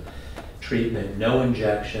course of treatment, no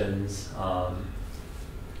injections.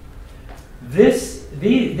 This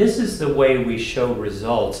is the way we show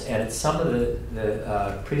results, and at some of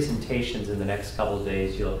the presentations in the next couple of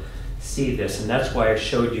days, you'll see this, and that's why I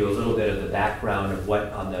showed you a little bit of the background of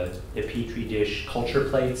what on the Petri dish culture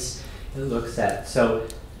plates it looks at. So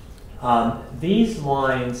these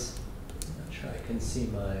lines, I'm not sure I can see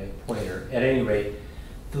my pointer. At any rate,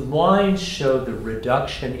 the lines show the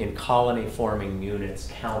reduction in colony-forming units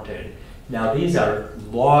counted. Now these are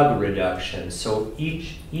log reductions, so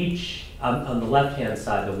each on the left-hand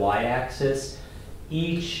side, the y-axis,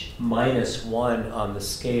 each -1 on the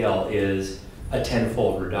scale is a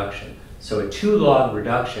 10-fold reduction. So a 2-log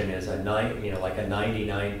reduction is like a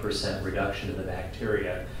 99% reduction of the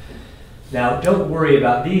bacteria. Now, don't worry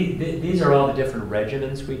about these are all the different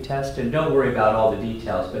regimens we test, and don't worry about all the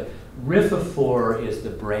details. But Rifafor is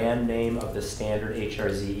the brand name of the standard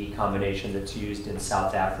HRZE combination that's used in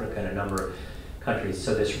South Africa and a number of countries.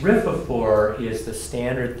 So this Rifafor is the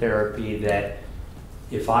standard therapy that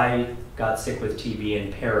if I got sick with TB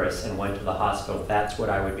in Paris and went to the hospital, that's what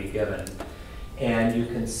I would be given. And you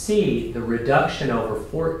can see the reduction over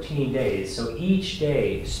 14 days. So each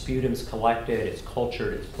day, sputum's collected, it's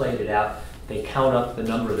cultured, it's plated out. They count up the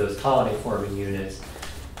number of those colony-forming units.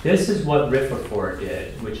 This is what Rifafor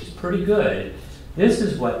did, which is pretty good. This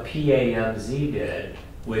is what PAMZ did,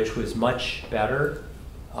 which was much better.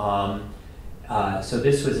 So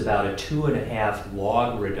this was about a 2.5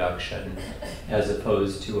 log reduction, as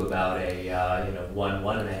opposed to about a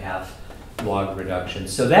 1.5 log reduction.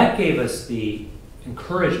 So that gave us the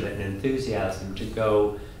encouragement and enthusiasm to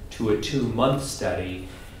go to a 2-month study,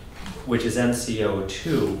 which is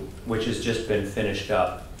NC002, which has just been finished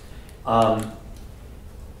up.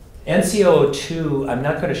 NC002, I'm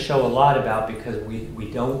not going to show a lot about because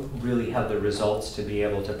we don't really have the results to be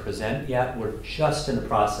able to present yet. We're just in the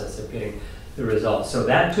process of getting the results. So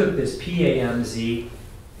that took this PAMZ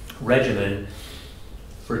regimen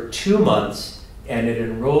for 2 months, and it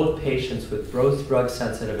enrolled patients with both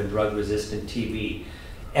drug-sensitive and drug-resistant TB.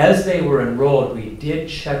 As they were enrolled, we did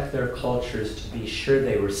check their cultures to be sure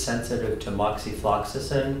they were sensitive to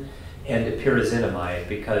moxifloxacin and to pyrazinamide,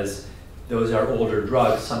 because those are older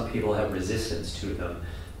drugs. Some people have resistance to them.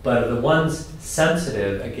 But of the ones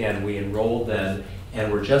sensitive, again, we enrolled them,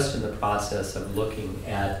 and we're just in the process of looking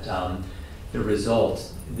at the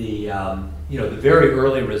results. The very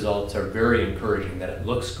early results are very encouraging, that it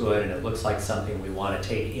looks good and it looks like something we want to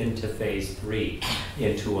take into phase 3,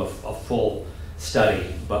 into a full study,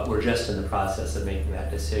 but we're just in the process of making that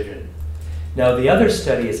decision. Now, the other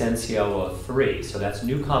study is NC003, so that's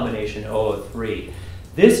new combination 003.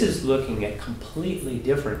 This is looking at completely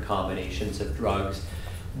different combinations of drugs,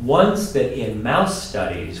 ones that in mouse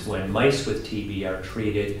studies, when mice with TB are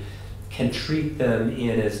treated, can treat them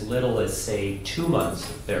in as little as, say, 2 months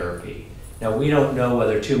of therapy. Now, we don't know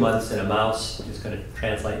whether 2 months in a mouse is going to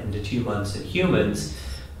translate into 2 months in humans,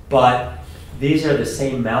 but these are the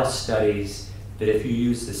same mouse studies that if you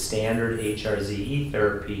use the standard HRZE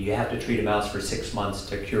therapy, you have to treat a mouse for 6 months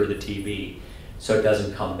to cure the TB, so it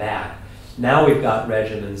doesn't come back. Now we've got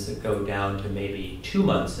regimens that go down to maybe 2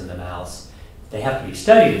 months in the mouse. They have to be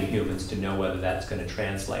studied in humans to know whether that's going to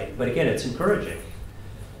translate. But again, it's encouraging.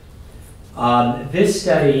 This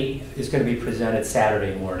study is going to be presented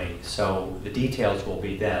Saturday morning, so the details will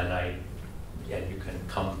be then. And you can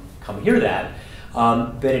come hear that.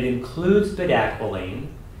 But it includes bedaquiline.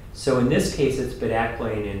 So in this case, it's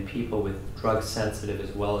bedaquiline in people with drug-sensitive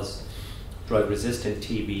as well as drug-resistant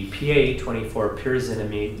TB, PA24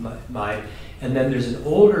 pyrazinamide, and then there's an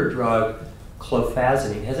older drug,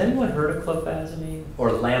 clofazimine. Has anyone heard of clofazimine?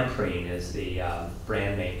 Or Lamprine is the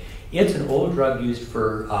brand name. It's an old drug used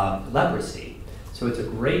for leprosy. So it's a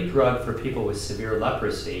great drug for people with severe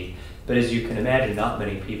leprosy, but as you can imagine, not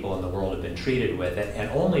many people in the world have been treated with it,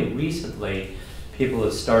 and only recently people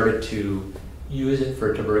have started to use it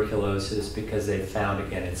for tuberculosis because they've found,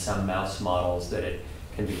 again, in some mouse models that it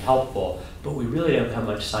can be helpful, but we really don't have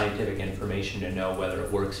much scientific information to know whether it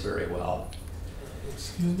works very well.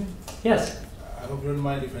 Excuse me? Yes? I hope you don't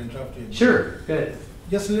mind if I interrupt you. Sure, good.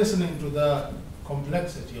 Just listening to the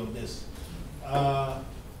complexity of this,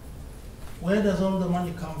 where does all the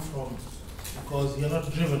money come from? Because you're not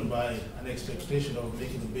driven by an expectation of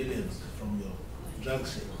making billions from your drug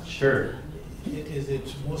sales. Sure. Is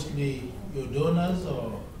it mostly your donors,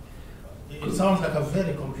 or it sounds like a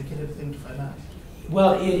very complicated thing to finance?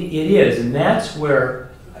 Well, it is, and that's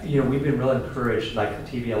where we've been real encouraged, like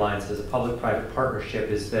the TB Alliance as a public-private partnership,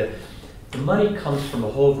 is that the money comes from a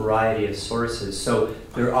whole variety of sources. So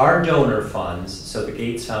there are donor funds, so the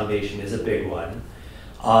Gates Foundation is a big one,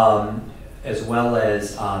 as well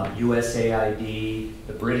as USAID,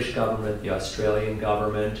 the British government, the Australian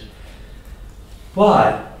government.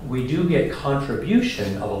 But we do get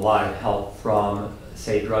contribution of a lot of help from,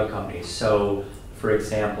 say, drug companies. So, for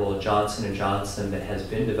example, Johnson & Johnson that has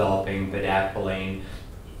been developing bedaquiline,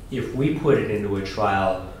 if we put it into a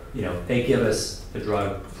trial, they give us the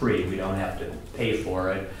drug free. We don't have to pay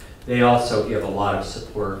for it. They also give a lot of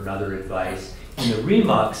support and other advice. In the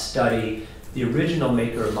REMOX study, the original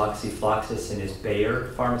maker of moxifloxacin is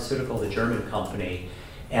Bayer Pharmaceutical, the German company.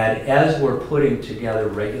 And as we're putting together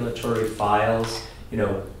regulatory files,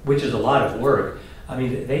 which is a lot of work, I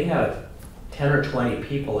mean, they have 10 or 20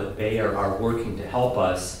 people at Bayer are working to help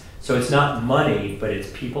us. So it's not money, but it's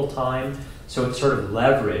people time. So it's sort of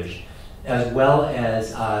leveraged, as well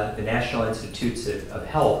as the National Institutes of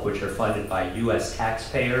Health, which are funded by US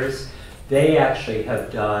taxpayers. They actually have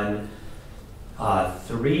done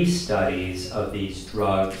 3 studies of these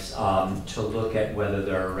drugs to look at whether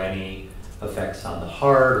there are any effects on the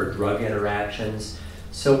heart or drug interactions.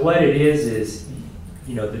 So what it is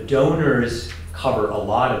the donors cover a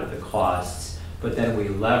lot of the costs, but then we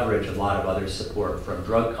leverage a lot of other support from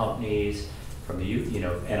drug companies, from the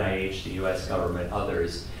NIH, the US government,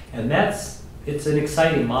 others. And it's an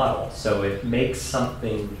exciting model. So it makes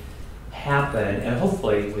something happen, and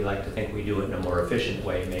hopefully we like to think we do it in a more efficient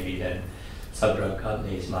way maybe than some drug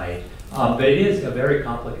companies might. But it is a very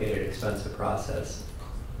complicated, expensive process.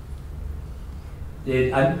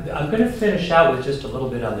 I'm going to finish out with just a little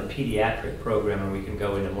bit on the pediatric program, and we can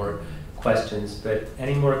go into more questions. But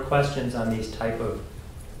any more questions on these type of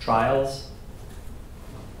trials?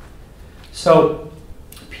 So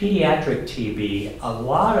pediatric TB, a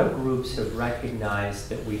lot of groups have recognized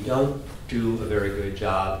that we don't do a very good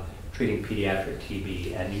job treating pediatric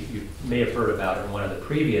TB. And you may have heard about it in one of the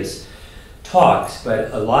previous talks,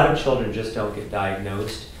 but a lot of children just don't get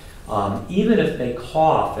diagnosed. Even if they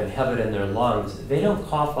cough and have it in their lungs, they don't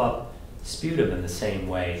cough up sputum in the same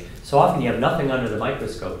way. So often you have nothing under the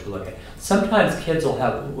microscope to look at. Sometimes kids will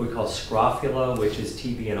have what we call scrofula, which is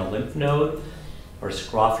TB in a lymph node, or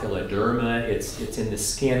scrofuloderma. It's in the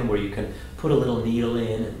skin where you can put a little needle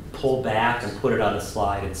in and pull back and put it on a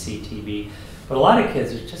slide and see TB. But a lot of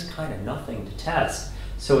kids, there's just kind of nothing to test.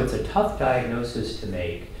 So it's a tough diagnosis to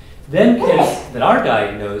make. Then kids that are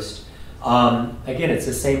diagnosed, again, it's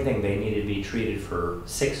the same thing. They need to be treated for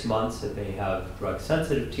 6 months if they have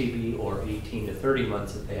drug-sensitive TB, or 18 to 30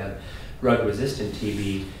 months if they have drug-resistant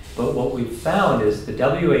TB. But what we've found is the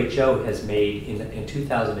WHO has made in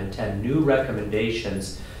 2010 new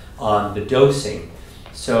recommendations on the dosing.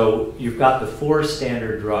 So you've got the 4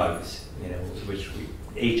 standard drugs, which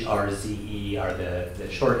HRZE are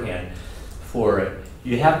the shorthand for it.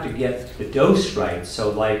 You have to get the dose right.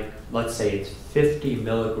 So like, let's say it's 50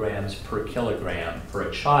 milligrams per kilogram for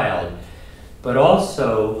a child. But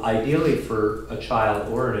also, ideally for a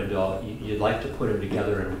child or an adult, you'd like to put them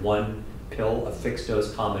together in one pill, a fixed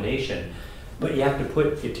dose combination. But you have to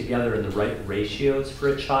put it together in the right ratios for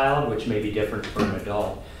a child, which may be different for an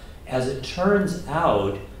adult. As it turns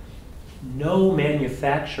out, no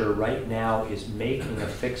manufacturer right now is making a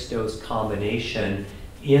fixed dose combination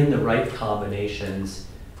in the right combinations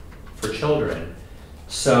for children.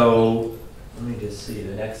 So, let me just see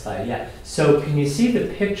the next slide. Yeah. So can you see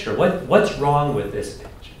the picture? What's wrong with this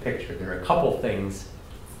picture? There are a couple things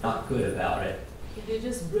not good about it. They're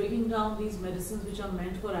just breaking down these medicines which are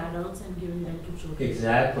meant for adults and giving them to children.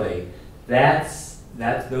 Exactly.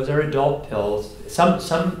 Those are adult pills.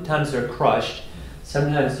 Sometimes they're crushed,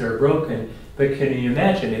 sometimes they're broken. But can you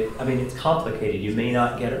imagine it? I mean, it's complicated. You may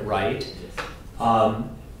not get it right.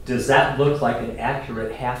 Does that look like an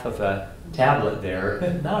accurate half of a tablet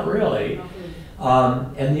there? Not really.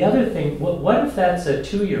 And the other thing, what if that's a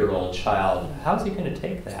 2-year-old child? How's he going to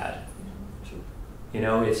take that?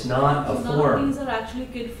 It's not a form. None of these are actually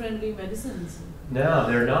kid-friendly medicines. No,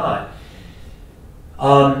 they're not.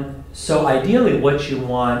 So ideally what you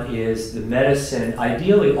want is the medicine,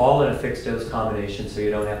 ideally all in a fixed dose combination so you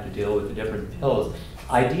don't have to deal with the different pills.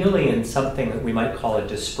 Ideally in something that we might call a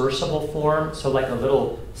dispersible form, so like a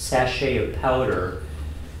little sachet of powder.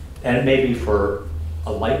 And it may be for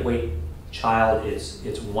a lightweight child,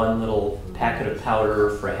 it's 1 little packet of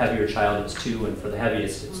powder. For a heavier child, it's 2, and for the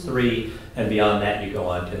heaviest, it's 3. And beyond that, you go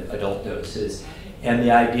on to adult doses. And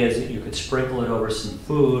the idea is that you could sprinkle it over some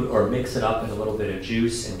food or mix it up in a little bit of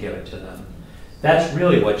juice and give it to them. That's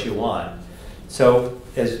really what you want. So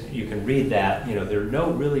as you can read that, there are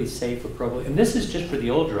no really safe appropriate, and this is just for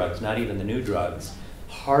the old drugs, not even the new drugs.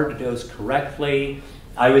 Hard to dose correctly.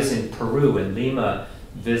 I was in Peru, in Lima,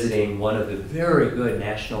 visiting one of the very good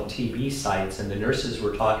national TB sites, and the nurses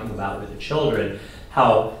were talking about with the children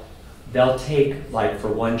how they'll take, like for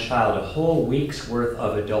one child, a whole week's worth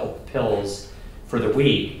of adult pills for the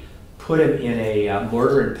week, put them in a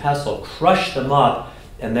mortar and pestle, crush them up,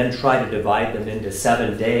 and then try to divide them into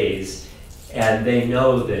 7 days. And they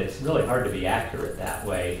know that it's really hard to be accurate that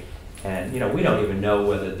way. And we don't even know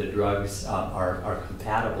whether the drugs are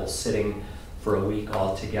compatible sitting for a week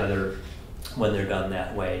altogether when they're done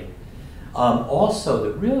that way. Also,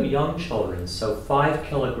 the real young children, so 5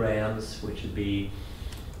 kilograms, which would be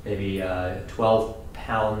maybe 12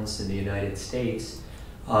 pounds in the United States,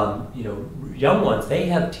 young ones, they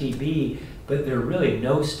have TB, but there are really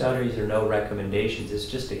no studies or no recommendations. It's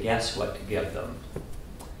just a guess what to give them.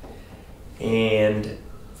 And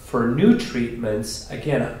for new treatments,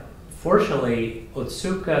 again, fortunately,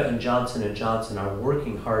 Otsuka and Johnson & Johnson are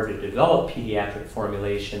working hard to develop pediatric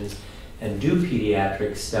formulations and do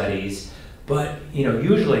pediatric studies. But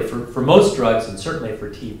usually for most drugs, and certainly for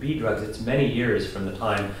TB drugs, it's many years from the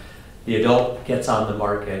time the adult gets on the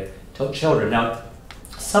market till children. Now,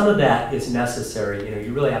 some of that is necessary.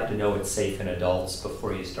 You really have to know it's safe in adults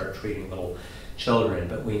before you start treating little children,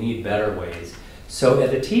 but we need better ways. So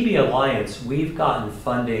at the TB Alliance, we've gotten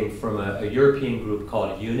funding from a European group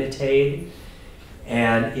called Unitaid,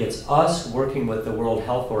 and it's us working with the World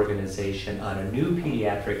Health Organization on a new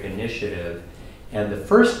pediatric initiative. And the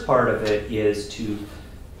first part of it is to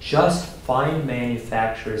just find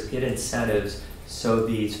manufacturers, get incentives, so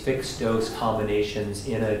these fixed dose combinations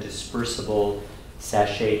in a dispersible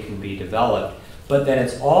sachet can be developed. But then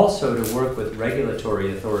it's also to work with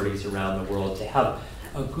regulatory authorities around the world to have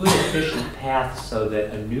a good, efficient path so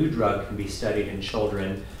that a new drug can be studied in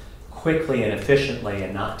children quickly and efficiently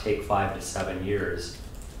and not take 5 to 7 years.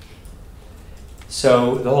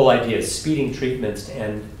 So the whole idea is speeding treatments to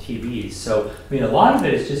end TBs. So, a lot of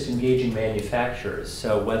it is just engaging manufacturers.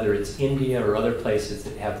 So whether it's India or other places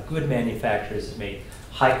that have good manufacturers that make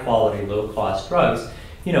high-quality, low-cost drugs,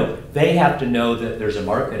 they have to know that there's a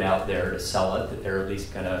market out there to sell it, that they're at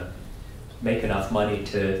least going to make enough money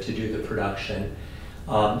to do the production.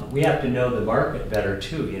 We have to know the market better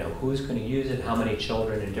too. Who's going to use it, how many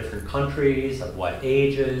children in different countries, of what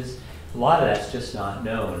ages. A lot of that's just not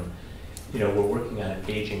known. We're working on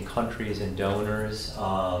engaging countries and donors.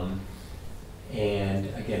 And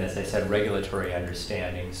again, as I said, regulatory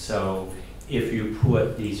understanding. So if you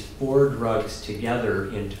put these 4 drugs together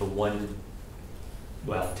into one,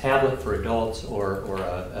 tablet for adults or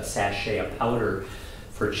a sachet of powder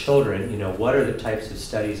for children, you know, what are the types of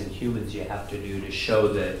studies in humans you have to do to show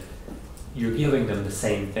that you're giving them the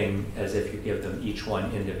same thing as if you give them each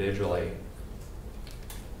one individually.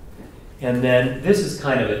 And then this is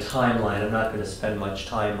kind of a timeline. I'm not going to spend much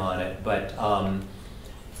time on it, but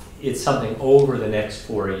it's something over the next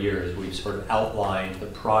 4 years. We've sort of outlined the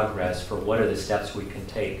progress for what are the steps we can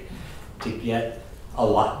take to get a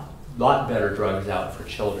lot better drugs out for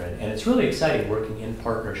children. And it's really exciting working in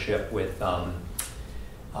partnership with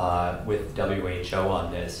WHO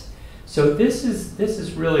on this. So this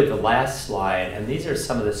is really the last slide, and these are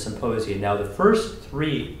some of the symposia. Now the first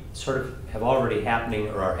 3 sort of have already happening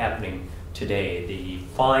or are happening today. The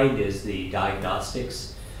FIND is the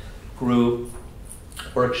diagnostics group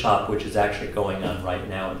workshop, which is actually going on right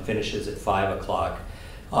now and finishes at 5 o'clock.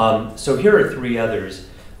 So here are 3 others.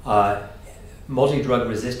 Multi-drug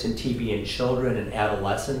resistant TB in children and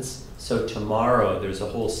adolescents. So tomorrow there's a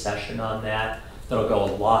whole session on that that'll go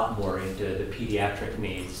a lot more into the pediatric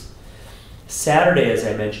needs. Saturday, as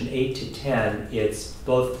I mentioned, 8 to 10, it's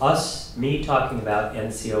both me talking about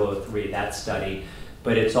NC003, that study,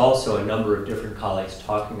 but it's also a number of different colleagues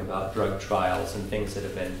talking about drug trials and things that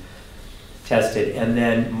have been tested. And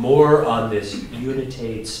then more on this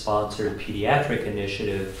Unitaid-sponsored pediatric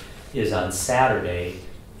initiative is on Saturday.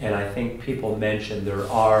 And I think people mentioned there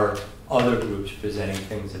are other groups presenting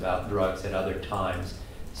things about drugs at other times.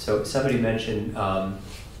 So somebody mentioned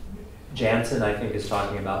Janssen, I think, is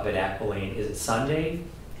talking about bedaquiline. Is it Sunday?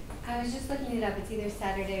 I was just looking it up. It's either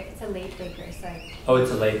Saturday, it's a late breaker. So. Oh,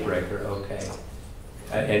 it's a late breaker, okay.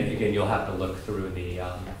 And again, you'll have to look through the,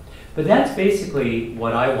 but that's basically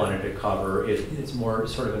what I wanted to cover. It's more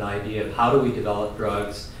sort of an idea of how do we develop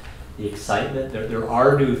drugs, the excitement. There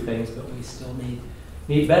are new things, but we still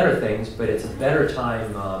need better things, but it's a better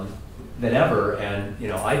time than ever. And you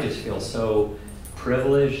know, I just feel so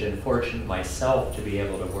privileged and fortunate myself to be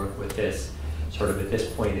able to work with this sort of at this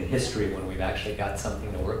point in history when we've actually got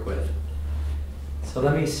something to work with. So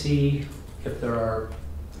let me see if there are,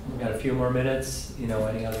 we've got a few more minutes, you know,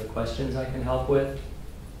 any other questions I can help with?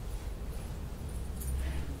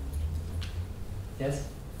 Yes?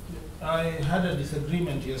 I had a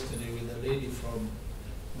disagreement yesterday with a lady from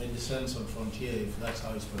Médecins Sans Frontières, if that's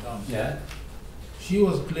how it's pronounced. Yeah. She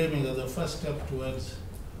was claiming that the first step towards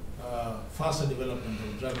faster development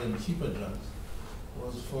of drugs and cheaper drugs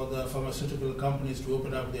was for the pharmaceutical companies to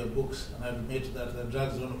open up their books and admit that the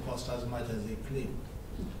drugs don't cost as much as they claim.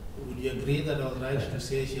 Would you agree that I was right to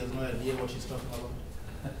say she has no idea what she's talking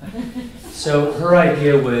about? So her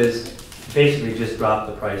idea was basically just drop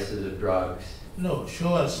the prices of drugs. No,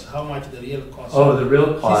 show us how much the real cost. Oh, the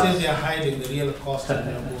real cost. She says they're hiding the real cost in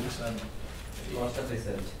their books. And Cost of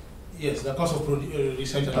research. yes, the cost of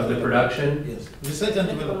research and Of the production? Yes, research and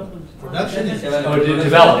development. Production is Oh,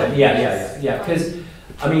 development, yeah. Because,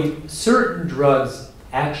 I mean, certain drugs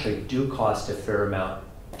actually do cost a fair amount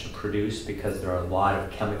to produce because there are a lot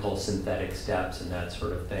of chemical synthetic steps and that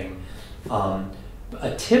sort of thing.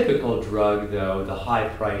 A typical drug, though, the high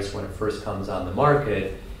price when it first comes on the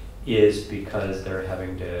market is because they're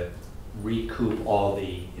having to recoup all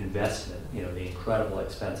the investment, you know, the incredible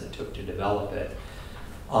expense it took to develop it.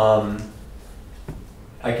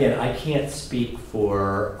 Again, I can't speak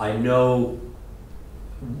for, I know,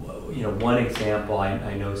 you know, one example,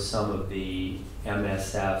 I know some of the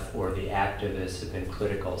MSF or the activists have been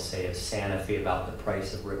critical, say, of Sanofi about the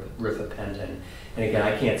price of rifapentin. And again,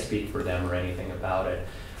 I can't speak for them or anything about it.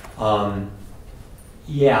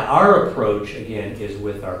 Yeah, our approach, again, is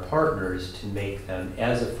with our partners to make them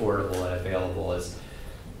as affordable and available as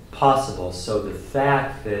possible. So the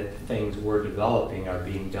fact that things we're developing are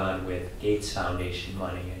being done with Gates Foundation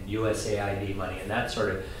money and USAID money and that sort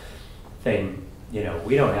of thing, you know,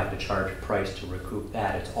 we don't have to charge a price to recoup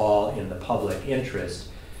that. It's all in the public interest.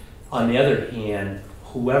 On the other hand,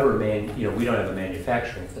 whoever you know, we don't have a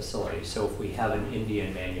manufacturing facility. So if we have an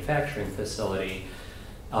Indian manufacturing facility,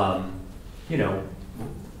 you know,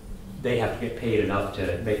 they have to get paid enough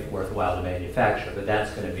to make it worthwhile to manufacture, but that's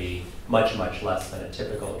going to be much, much less than a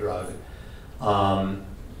typical drug.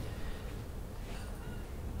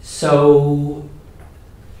 So,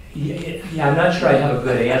 yeah, I'm not sure I have a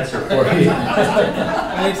good answer for you.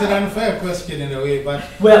 It's an unfair question in a way, but...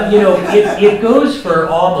 Well, you know, it goes for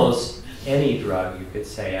almost any drug, you could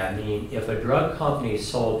say. I mean, if a drug company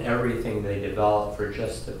sold everything they developed for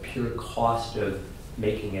just the pure cost of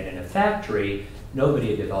making it in a factory, nobody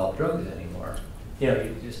would develop drugs anymore. You know,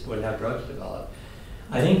 you just wouldn't have drugs developed.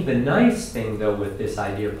 I think the nice thing, though, with this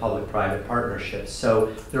idea of public-private partnerships,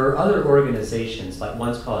 so there are other organizations, like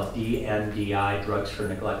one's called DMDI, Drugs for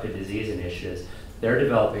Neglected Disease Initiatives. They're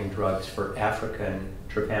developing drugs for African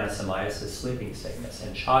trypanosomiasis, sleeping sickness,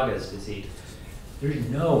 and Chagas disease. There's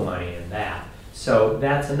no money in that. So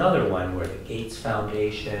that's another one where the Gates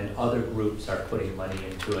Foundation, other groups are putting money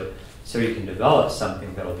into it so you can develop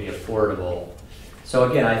something that'll be affordable. So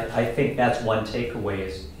again, I think that's one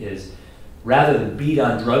takeaway is rather than beat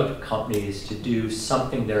on drug companies to do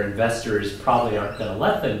something their investors probably aren't going to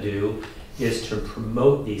let them do, is to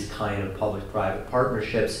promote these kind of public-private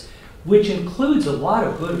partnerships, which includes a lot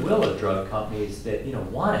of goodwill of drug companies that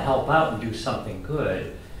want to help out and do something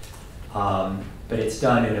good. But it's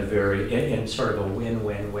done in a in sort of a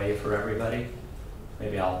win-win way for everybody.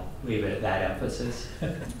 Maybe I'll leave it at that emphasis.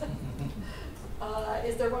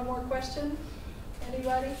 Is there one more question?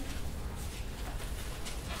 Anybody?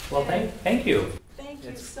 Well, thank you. Thank you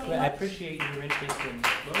It's so I much. appreciate your interest in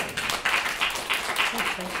learning.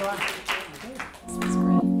 Thanks a lot.